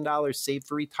 $250,000 saved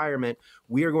for retirement,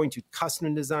 we are going to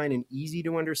custom design an easy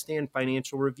to understand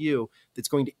financial review that's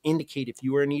going to indicate if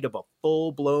you are in need of a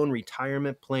full-blown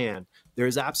retirement plan. There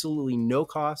is absolutely no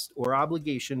cost or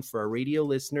obligation for our radio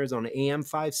listeners on AM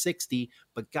 560,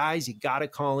 but guys, you got to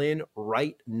call in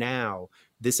right now.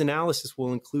 This analysis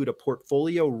will include a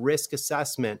portfolio risk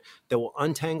assessment that will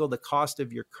untangle the cost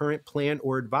of your current plan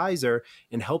or advisor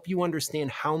and help you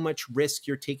understand how much risk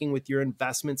you're taking with your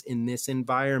investments in this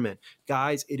environment.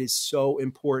 Guys, it is so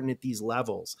important at these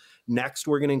levels. Next,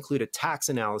 we're going to include a tax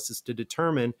analysis to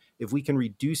determine if we can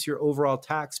reduce your overall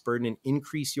tax burden and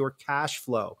increase your cash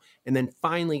flow. And then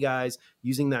finally, guys,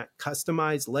 using that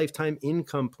customized lifetime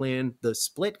income plan, the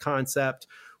split concept,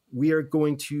 we are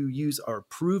going to use our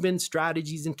proven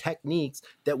strategies and techniques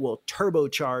that will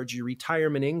turbocharge your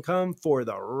retirement income for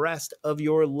the rest of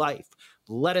your life.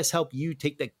 Let us help you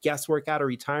take the guesswork out of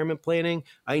retirement planning.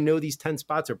 I know these 10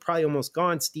 spots are probably almost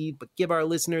gone, Steve, but give our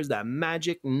listeners that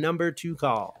magic number to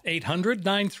call.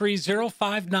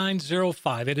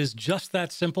 800-930-5905. It is just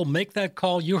that simple. Make that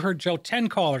call. You heard Joe, 10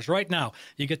 callers right now.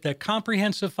 You get that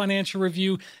comprehensive financial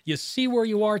review. You see where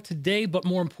you are today, but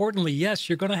more importantly, yes,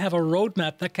 you're going to have a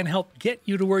roadmap that can help get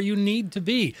you to where you need to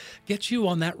be, get you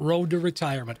on that road to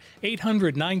retirement.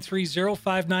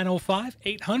 800-930-5905,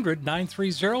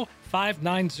 800-930-5905.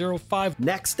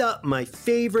 Next up, my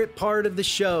favorite part of the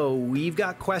show. We've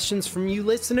got questions from you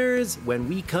listeners when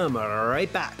we come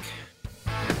right back.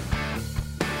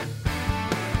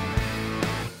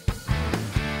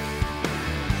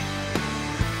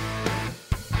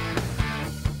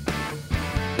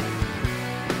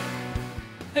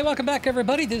 Hey, welcome back,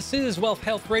 everybody. This is Wealth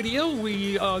Health Radio.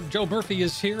 Joe Murphy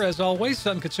is here, as always.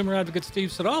 I'm consumer advocate Steve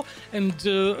Siddall. And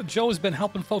Joe has been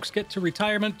helping folks get to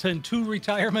retirement and to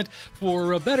retirement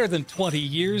for better than 20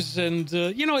 years. And,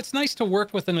 it's nice to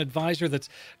work with an advisor that's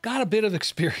got a bit of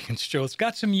experience, Joe. It's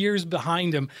got some years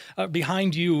behind him,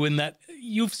 behind you, in that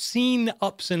you've seen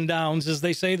ups and downs. As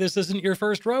they say, this isn't your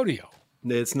first rodeo.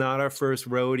 It's not our first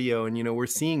rodeo. And, we're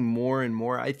seeing more and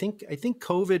more. I think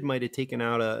COVID might have taken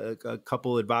out a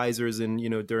couple advisors. And,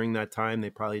 during that time, they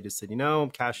probably just said,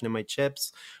 I'm cashing in my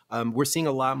chips. we're seeing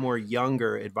a lot more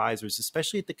younger advisors,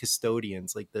 especially at the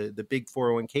custodians, like the big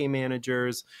 401k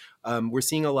managers. We're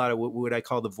seeing a lot of what I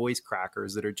call the voice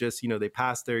crackers that are just, they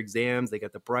passed their exams, they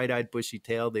got the bright-eyed bushy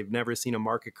tail, they've never seen a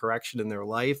market correction in their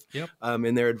life,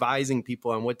 and they're advising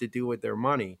people on what to do with their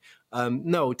money.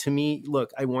 No, to me,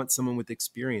 look, I want someone with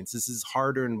experience. This is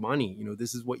hard-earned money.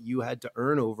 This is what you had to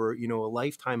earn over, a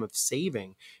lifetime of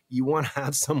saving. You want to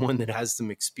have someone that has some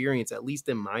experience, at least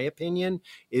in my opinion.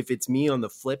 If it's me on the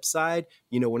flip side,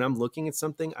 when I'm looking at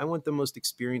something, I want the most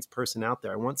experienced person out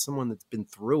there. I want someone that's been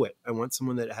through it. I want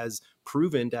someone that has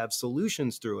proven to have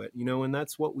solutions through it, and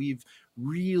that's what we've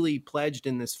really pledged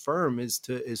in this firm is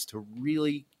to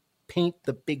really paint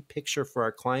the big picture for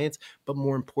our clients, but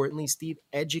more importantly, Steve,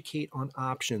 educate on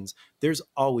options. There's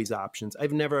always options.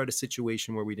 I've never had a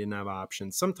situation where we didn't have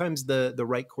options. Sometimes the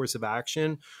right course of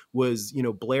action was,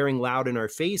 blaring loud in our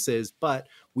faces, but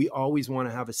we always want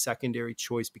to have a secondary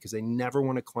choice because I never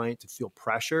want a client to feel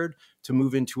pressured to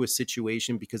move into a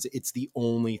situation because it's the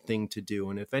only thing to do.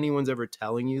 And if anyone's ever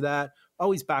telling you that,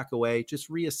 always back away,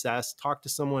 just reassess, talk to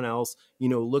someone else,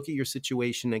 look at your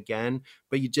situation again,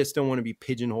 but you just don't want to be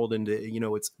pigeonholed into,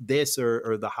 it's this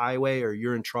or the highway, or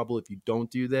you're in trouble if you don't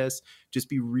do this. Just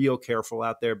be real careful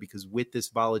out there because with this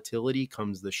volatility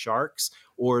comes the sharks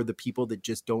or the people that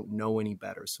just don't know any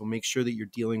better. So make sure that you're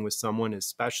dealing with someone,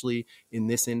 especially in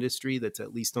this industry, that's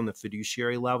at least on the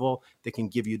fiduciary level that can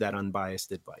give you that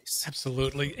unbiased advice.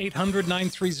 Absolutely.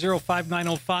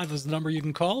 800-930-5905 is the number you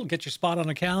can call. Get your spot on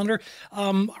a calendar.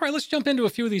 All right, let's jump into a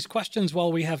few of these questions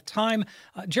while we have time.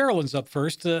 Geraldine's up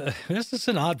first. This is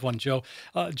an odd one, Joe.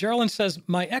 Geraldine says,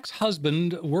 my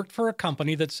ex-husband worked for a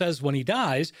company that says when he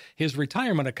dies, his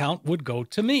retirement account would go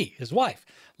to me, his wife.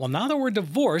 Well, now that we're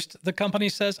divorced, the company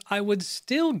says I would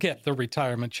still get the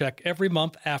retirement check every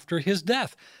month after his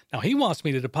death. Now, he wants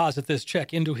me to deposit this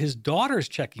check into his daughter's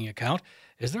checking account.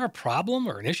 Is there a problem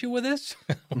or an issue with this?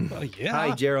 Well, yeah.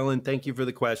 Hi, Geraldine. Thank you for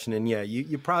the question. And yeah,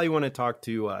 you probably want to talk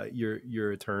to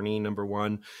your attorney, number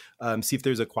one. See if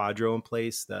there's a quadro in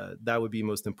place. That would be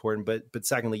most important. But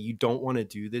secondly, you don't want to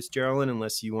do this, Geraldine,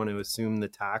 unless you want to assume the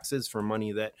taxes for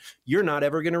money that you're not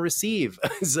ever going to receive.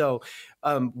 So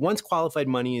once qualified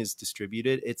money is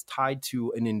distributed, it's tied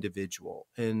to an individual.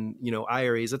 And,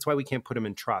 IRAs, that's why we can't put them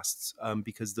in trusts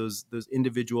because those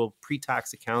individual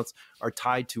pre-tax accounts are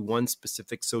tied to one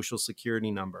specific Social Security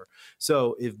number.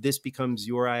 So if this becomes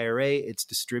your IRA, it's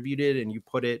distributed and you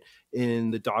put it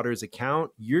in the daughter's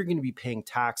account, you're going to be paying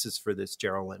taxes for this,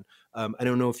 Geraldine. I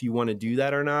don't know if you want to do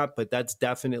that or not, but that's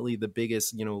definitely the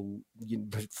biggest,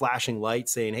 flashing light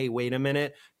saying, hey, wait a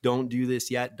minute, don't do this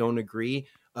yet, don't agree.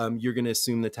 You're going to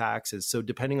assume the taxes. So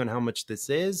depending on how much this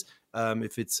is,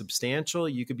 if it's substantial,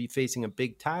 you could be facing a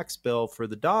big tax bill for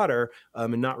the daughter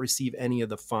and not receive any of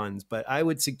the funds. But I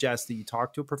would suggest that you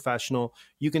talk to a professional.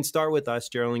 You can start with us,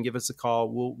 Geraldine, give us a call.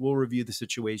 We'll review the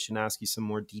situation, ask you some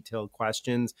more detailed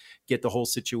questions, get the whole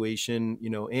situation,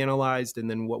 analyzed. And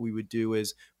then what we would do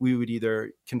is we would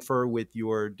either confer with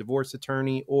your divorce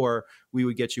attorney or we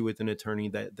would get you with an attorney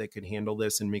that could handle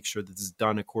this and make sure that this is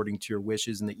done according to your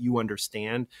wishes and that you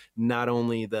understand not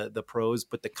only the pros,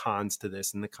 but the cons to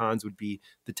this. And the cons would be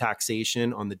the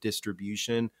taxation on the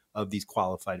distribution of these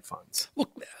qualified funds. Well,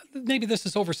 maybe this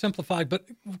is oversimplified, but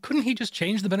couldn't he just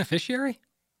change the beneficiary?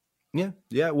 Yeah.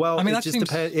 Well, I mean,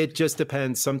 it just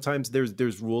depends. Sometimes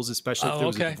there's rules, especially if there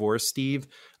was a divorce, Steve.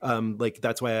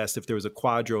 That's why I asked if there was a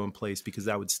quadro in place, because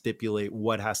that would stipulate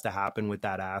what has to happen with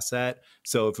that asset.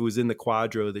 So if it was in the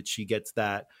quadro that she gets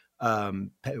that,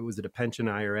 was it a pension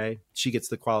IRA? She gets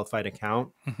the qualified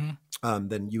account. Mm-hmm.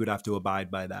 Then you would have to abide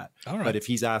by that. All right. But if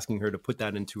he's asking her to put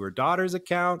that into her daughter's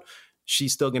account,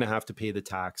 she's still going to have to pay the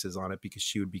taxes on it because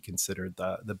she would be considered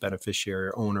the beneficiary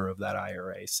or owner of that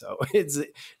IRA. So it's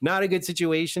not a good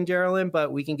situation, Geraldine,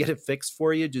 but we can get it fixed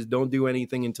for you. Just don't do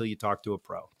anything until you talk to a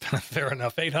pro. Fair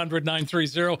enough.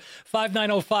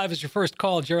 800-930-5905 is your first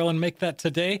call, Geraldine. Make that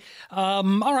today.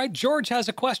 All right. George has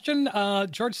a question.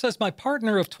 George says, my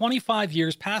partner of 25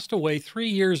 years passed away 3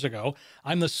 years ago.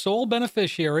 I'm the sole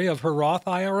beneficiary of her Roth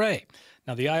IRA.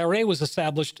 Now, the IRA was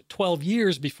established 12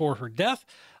 years before her death.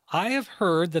 I have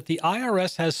heard that the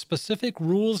IRS has specific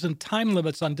rules and time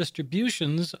limits on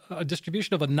distribution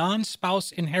of a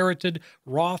non-spouse inherited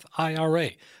Roth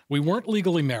IRA. We weren't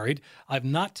legally married. I've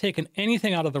not taken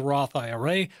anything out of the Roth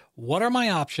IRA. What are my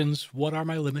options? What are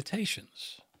my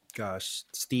limitations? Gosh,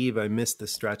 Steve, I missed the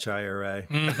stretch IRA.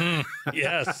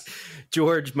 Yes.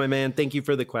 George, my man, thank you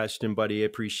for the question, buddy. I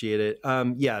appreciate it.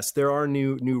 Yes, there are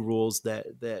new rules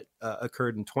that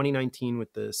occurred in 2019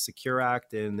 with the Secure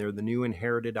Act, and they're the new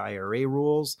inherited IRA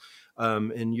rules.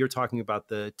 And you're talking about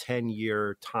the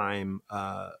 10-year time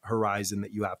horizon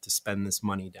that you have to spend this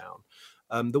money down.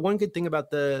 The one good thing about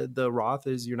the Roth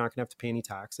is you're not going to have to pay any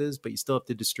taxes, but you still have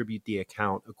to distribute the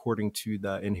account according to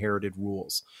the inherited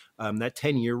rules. That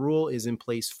 10-year rule is in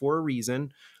place for a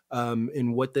reason.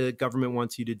 And what the government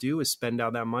wants you to do is spend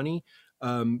out that money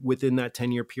within that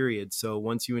 10-year period. So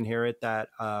once you inherit that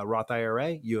Roth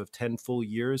IRA, you have 10 full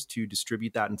years to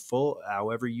distribute that in full,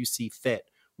 however you see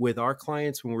fit. With our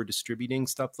clients, when we're distributing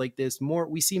stuff like this,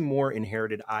 we see more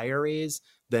inherited IRAs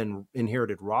than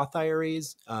inherited Roth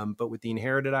IRAs. But with the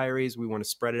inherited IRAs, we want to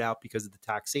spread it out because of the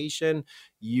taxation.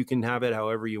 You can have it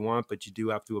however you want, but you do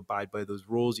have to abide by those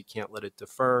rules. You can't let it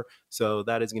defer. So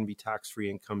that is going to be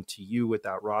tax-free income to you with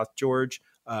that Roth, George.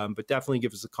 But definitely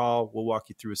give us a call. We'll walk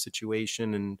you through a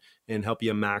situation and help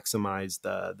you maximize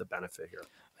the benefit here.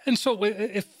 And so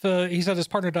if he said his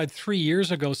partner died 3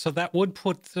 years ago, so that would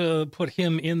put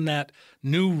him in that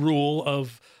new rule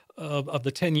of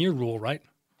the 10-year rule, right?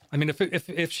 I mean,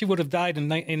 if she would have died in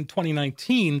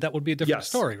 2019, that would be a different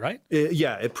story, right?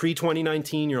 Yeah, at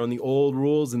pre-2019, you're on the old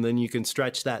rules, and then you can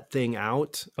stretch that thing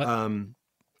out.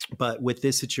 But with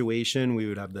this situation, we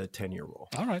would have the 10-year rule.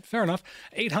 All right, fair enough.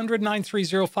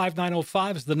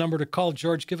 800-930-5905 is the number to call.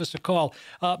 George, give us a call.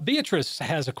 Beatrice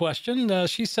has a question.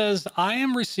 She says, I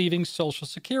am receiving Social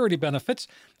Security benefits.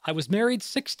 I was married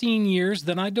 16 years,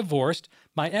 then I divorced.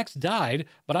 My ex died,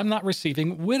 but I'm not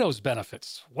receiving widow's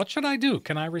benefits. What should I do?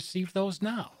 Can I receive those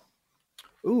now?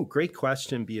 Ooh, great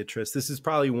question, Beatrice. This is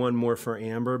probably one more for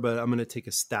Amber, but I'm going to take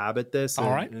a stab at this. All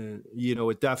right.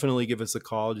 Definitely give us a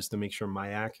call just to make sure my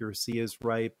accuracy is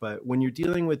right. But when you're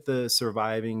dealing with the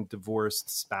surviving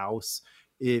divorced spouse,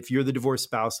 if you're the divorced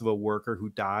spouse of a worker who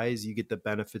dies, you get the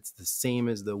benefits the same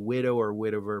as the widower,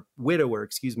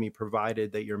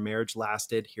 provided that your marriage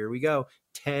lasted, here we go,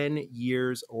 10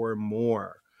 years or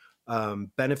more.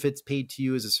 Benefits paid to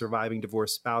you as a surviving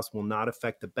divorced spouse will not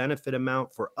affect the benefit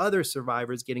amount for other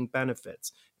survivors getting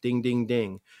benefits. Ding, ding,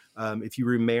 ding. If you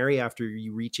remarry after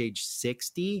you reach age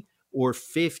 60 or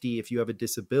 50, if you have a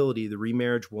disability, the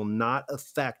remarriage will not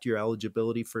affect your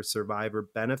eligibility for survivor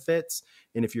benefits.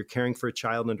 And if you're caring for a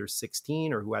child under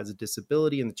 16 or who has a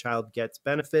disability and the child gets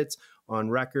benefits on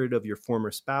record of your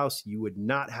former spouse, you would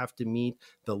not have to meet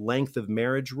the length of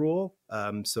marriage rule.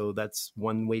 So that's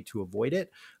one way to avoid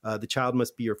it. The child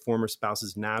must be your former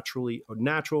spouse's natural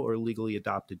or legally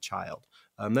adopted child.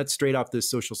 That's straight off the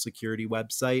Social Security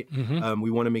website.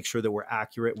 We want to make sure that we're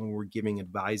accurate when we're giving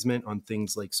advisement on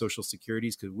things like Social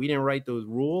Securities, because we didn't write those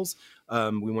rules.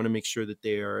 We want to make sure that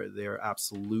they're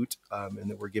absolute and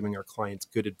that we're giving our clients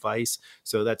good advice.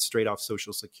 So that's straight off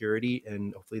Social Security.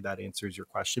 And hopefully that answers your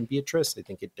question, Beatrice. I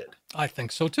think it did. I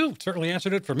think so too. Certainly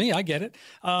answered it for me. I get it.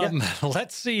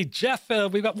 Let's see. Jeff,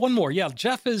 we've got one more. Yeah,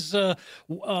 Jeff is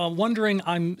wondering,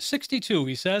 I'm 62,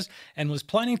 he says, and was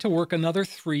planning to work another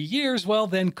 3 years. Well,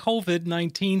 then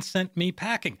COVID-19 sent me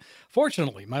packing.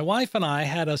 Fortunately, my wife and I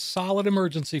had a solid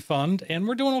emergency fund and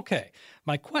we're doing okay.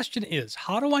 My question is,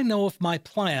 how do I know if my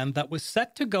plan that was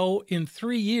set to go in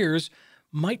 3 years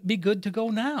might be good to go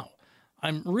now?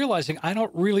 I'm realizing I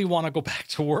don't really want to go back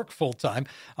to work full time.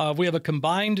 We have a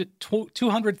combined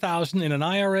 $200,000 in an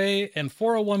IRA and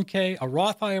 401k, a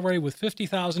Roth IRA with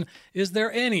 $50,000. Is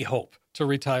there any hope to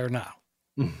retire now?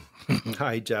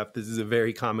 Hi, Jeff. This is a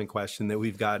very common question that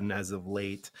we've gotten as of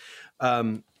late.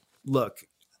 Look,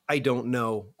 I don't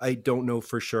know. I don't know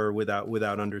for sure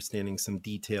without understanding some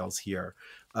details here.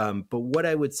 But what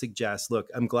I would suggest, look,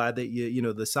 I'm glad that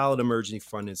the solid emergency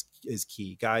fund is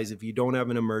key. Guys, if you don't have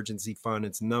an emergency fund,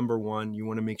 it's number one. You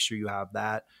want to make sure you have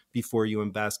that before you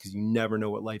invest, because you never know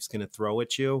what life's going to throw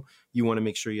at you. You want to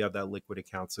make sure you have that liquid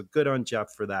account. So good on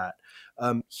Jeff for that.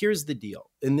 Here's the deal.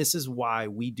 And this is why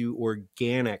we do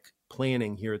organic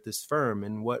planning here at this firm.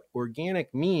 And what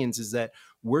organic means is that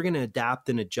we're going to adapt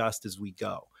and adjust as we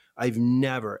go. I've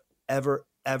never,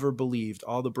 ever believed,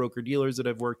 all the broker dealers that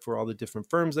I've worked for, all the different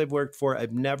firms I've worked for,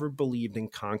 I've never believed in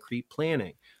concrete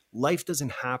planning. Life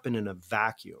doesn't happen in a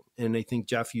vacuum. And I think,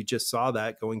 Jeff, you just saw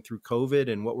that going through COVID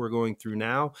and what we're going through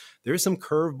now. There's some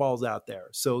curveballs out there.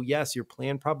 So yes, your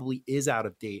plan probably is out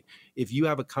of date. If you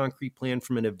have a concrete plan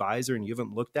from an advisor and you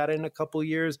haven't looked at it in a couple of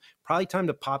years, probably time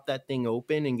to pop that thing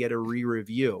open and get a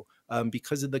re-review.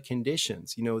 because of the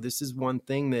conditions. This is one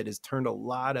thing that has turned a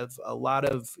lot of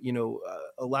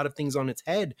things on its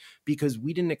head, because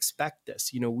we didn't expect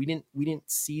this. We didn't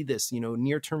see this.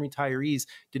 Near-term retirees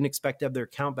didn't expect to have their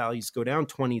account values go down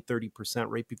 20-30%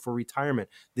 right before retirement.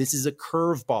 This is a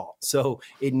curveball, so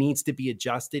it needs to be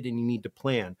adjusted, and you need to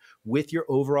plan with your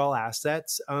overall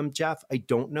assets. Jeff, I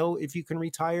don't know if you can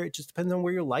retire. It just depends on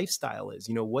where your lifestyle is.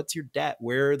 What's your debt?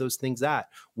 Where are those things at?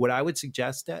 What I would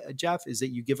suggest, Jeff, is that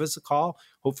you give us a call.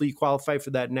 Hopefully you qualify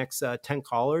for that next 10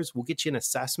 callers. We'll get you an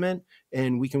assessment,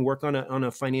 and we can work on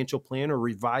a financial plan or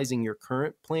revising your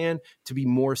current plan to be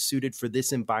more suited for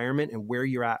this environment and where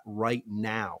you're at right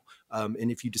now.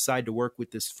 And if you decide to work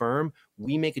with this firm,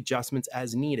 we make adjustments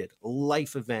as needed.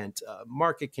 Life event,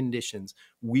 market conditions,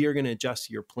 we are going to adjust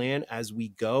your plan as we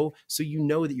go, so you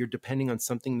know that you're depending on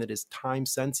something that is time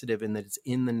sensitive and that it's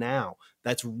in the now.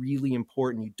 That's really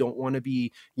important. You don't want to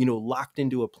be, locked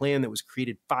into a plan that was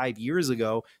created 5 years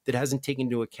ago that hasn't taken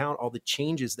into account all the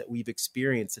changes that we've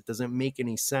experienced. It doesn't make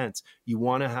any sense. You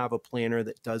want to have a planner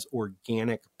that does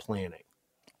organic planning.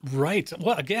 Right.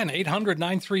 Well, again,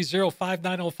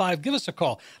 800-930-5905. Give us a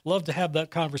call. Love to have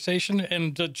that conversation.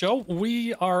 And Joe,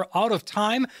 we are out of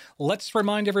time. Let's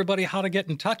remind everybody how to get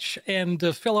in touch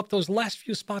and fill up those last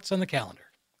few spots on the calendar.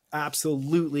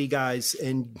 Absolutely, guys.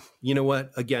 And you know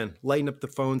what? Again, lighten up the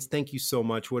phones. Thank you so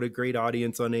much. What a great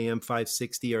audience on AM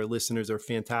 560. Our listeners are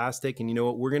fantastic. And you know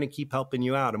what? We're going to keep helping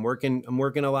you out. I'm working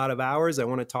a lot of hours. I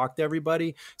want to talk to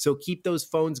everybody. So keep those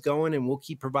phones going, and we'll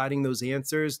keep providing those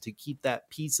answers to keep that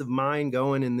peace of mind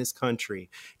going in this country.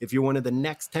 If you're one of the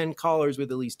next 10 callers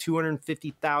with at least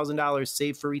 $250,000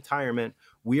 saved for retirement,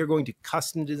 we are going to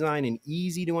custom design an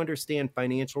easy to understand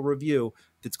financial review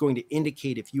that's going to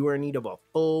indicate if you are in need of a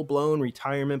full-blown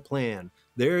retirement plan.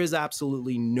 There is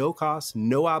absolutely no cost,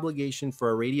 no obligation for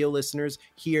our radio listeners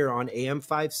here on AM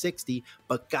 560,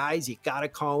 but guys, you got to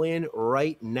call in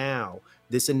right now.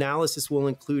 This analysis will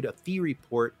include a fee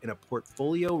report and a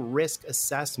portfolio risk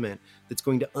assessment that's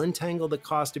going to untangle the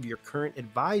cost of your current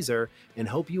advisor and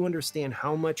help you understand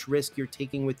how much risk you're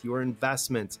taking with your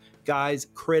investments. Guys,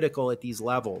 critical at these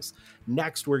levels.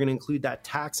 Next, we're going to include that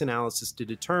tax analysis to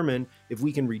determine if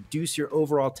we can reduce your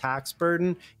overall tax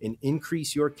burden and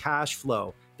increase your cash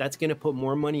flow. That's going to put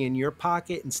more money in your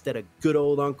pocket instead of good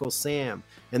old Uncle Sam.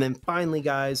 And then finally,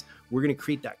 guys, we're going to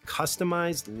create that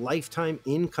customized lifetime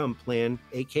income plan,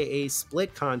 aka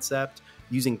split concept,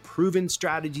 using proven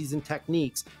strategies and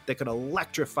techniques that could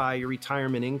electrify your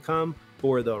retirement income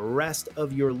for the rest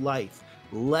of your life.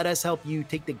 Let us help you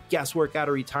take the guesswork out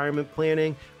of retirement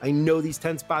planning. I know these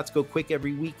 10 spots go quick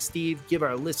every week, Steve. Give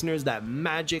our listeners that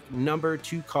magic number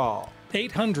to call.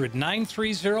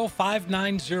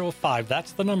 800-930-5905.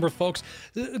 That's the number, folks.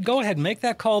 Go ahead, make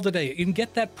that call today and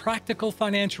get that practical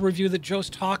financial review that Joe's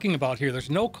talking about here. There's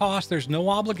no cost, there's no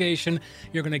obligation.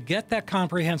 You're going to get that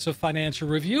comprehensive financial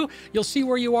review. You'll see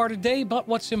where you are today, but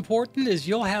what's important is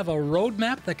you'll have a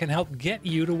roadmap that can help get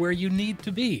you to where you need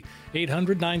to be.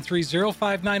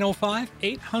 800-930-5905,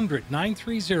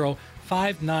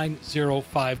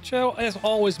 800-930-5905. Joe, as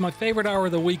always, my favorite hour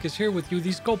of the week is here with you.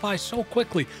 These go by so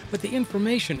quickly, but the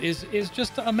information is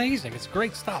just amazing. It's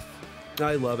great stuff.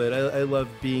 I love it. I love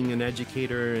being an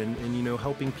educator and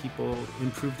helping people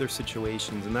improve their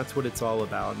situations. And that's what it's all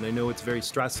about. And I know it's very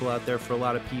stressful out there for a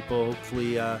lot of people.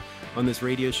 Hopefully on this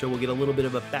radio show, we'll get a little bit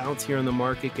of a bounce here on the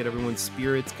market, get everyone's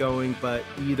spirits going. But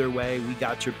either way, we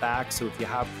got your back. So if you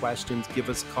have questions, give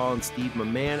us a call. And Steve, my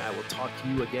man, I will talk to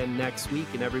you again next week.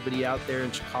 And everybody out there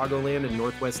in Chicagoland and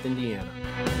Northwest Indiana.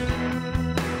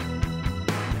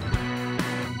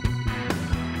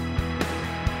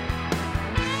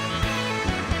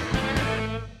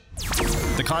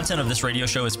 The content of this radio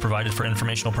show is provided for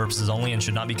informational purposes only and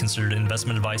should not be considered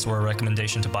investment advice or a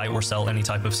recommendation to buy or sell any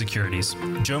type of securities.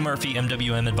 Joe Murphy,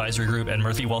 MWM Advisory Group, and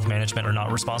Murphy Wealth Management are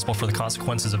not responsible for the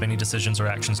consequences of any decisions or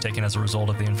actions taken as a result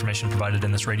of the information provided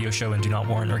in this radio show and do not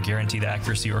warrant or guarantee the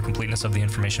accuracy or completeness of the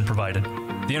information provided.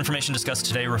 The information discussed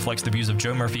today reflects the views of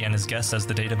Joe Murphy and his guests as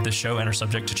the date of this show and are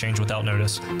subject to change without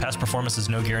notice. Past performance is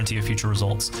no guarantee of future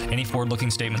results. Any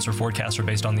forward-looking statements or forecasts are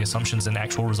based on the assumptions, and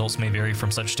actual results may vary from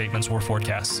such statements or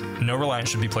forecasts. No reliance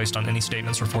should be placed on any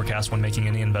statements or forecasts when making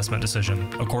any investment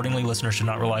decision. Accordingly, listeners should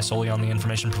not rely solely on the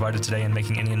information provided today in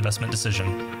making any investment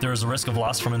decision. There is a risk of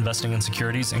loss from investing in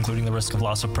securities, including the risk of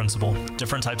loss of principal.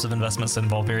 Different types of investments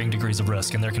involve varying degrees of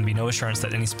risk, and there can be no assurance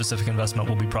that any specific investment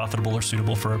will be profitable or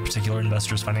suitable for a particular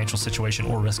investor's financial situation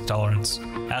or risk tolerance.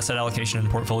 Asset allocation and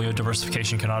portfolio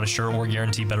diversification cannot assure or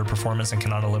guarantee better performance and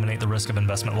cannot eliminate the risk of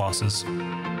investment losses.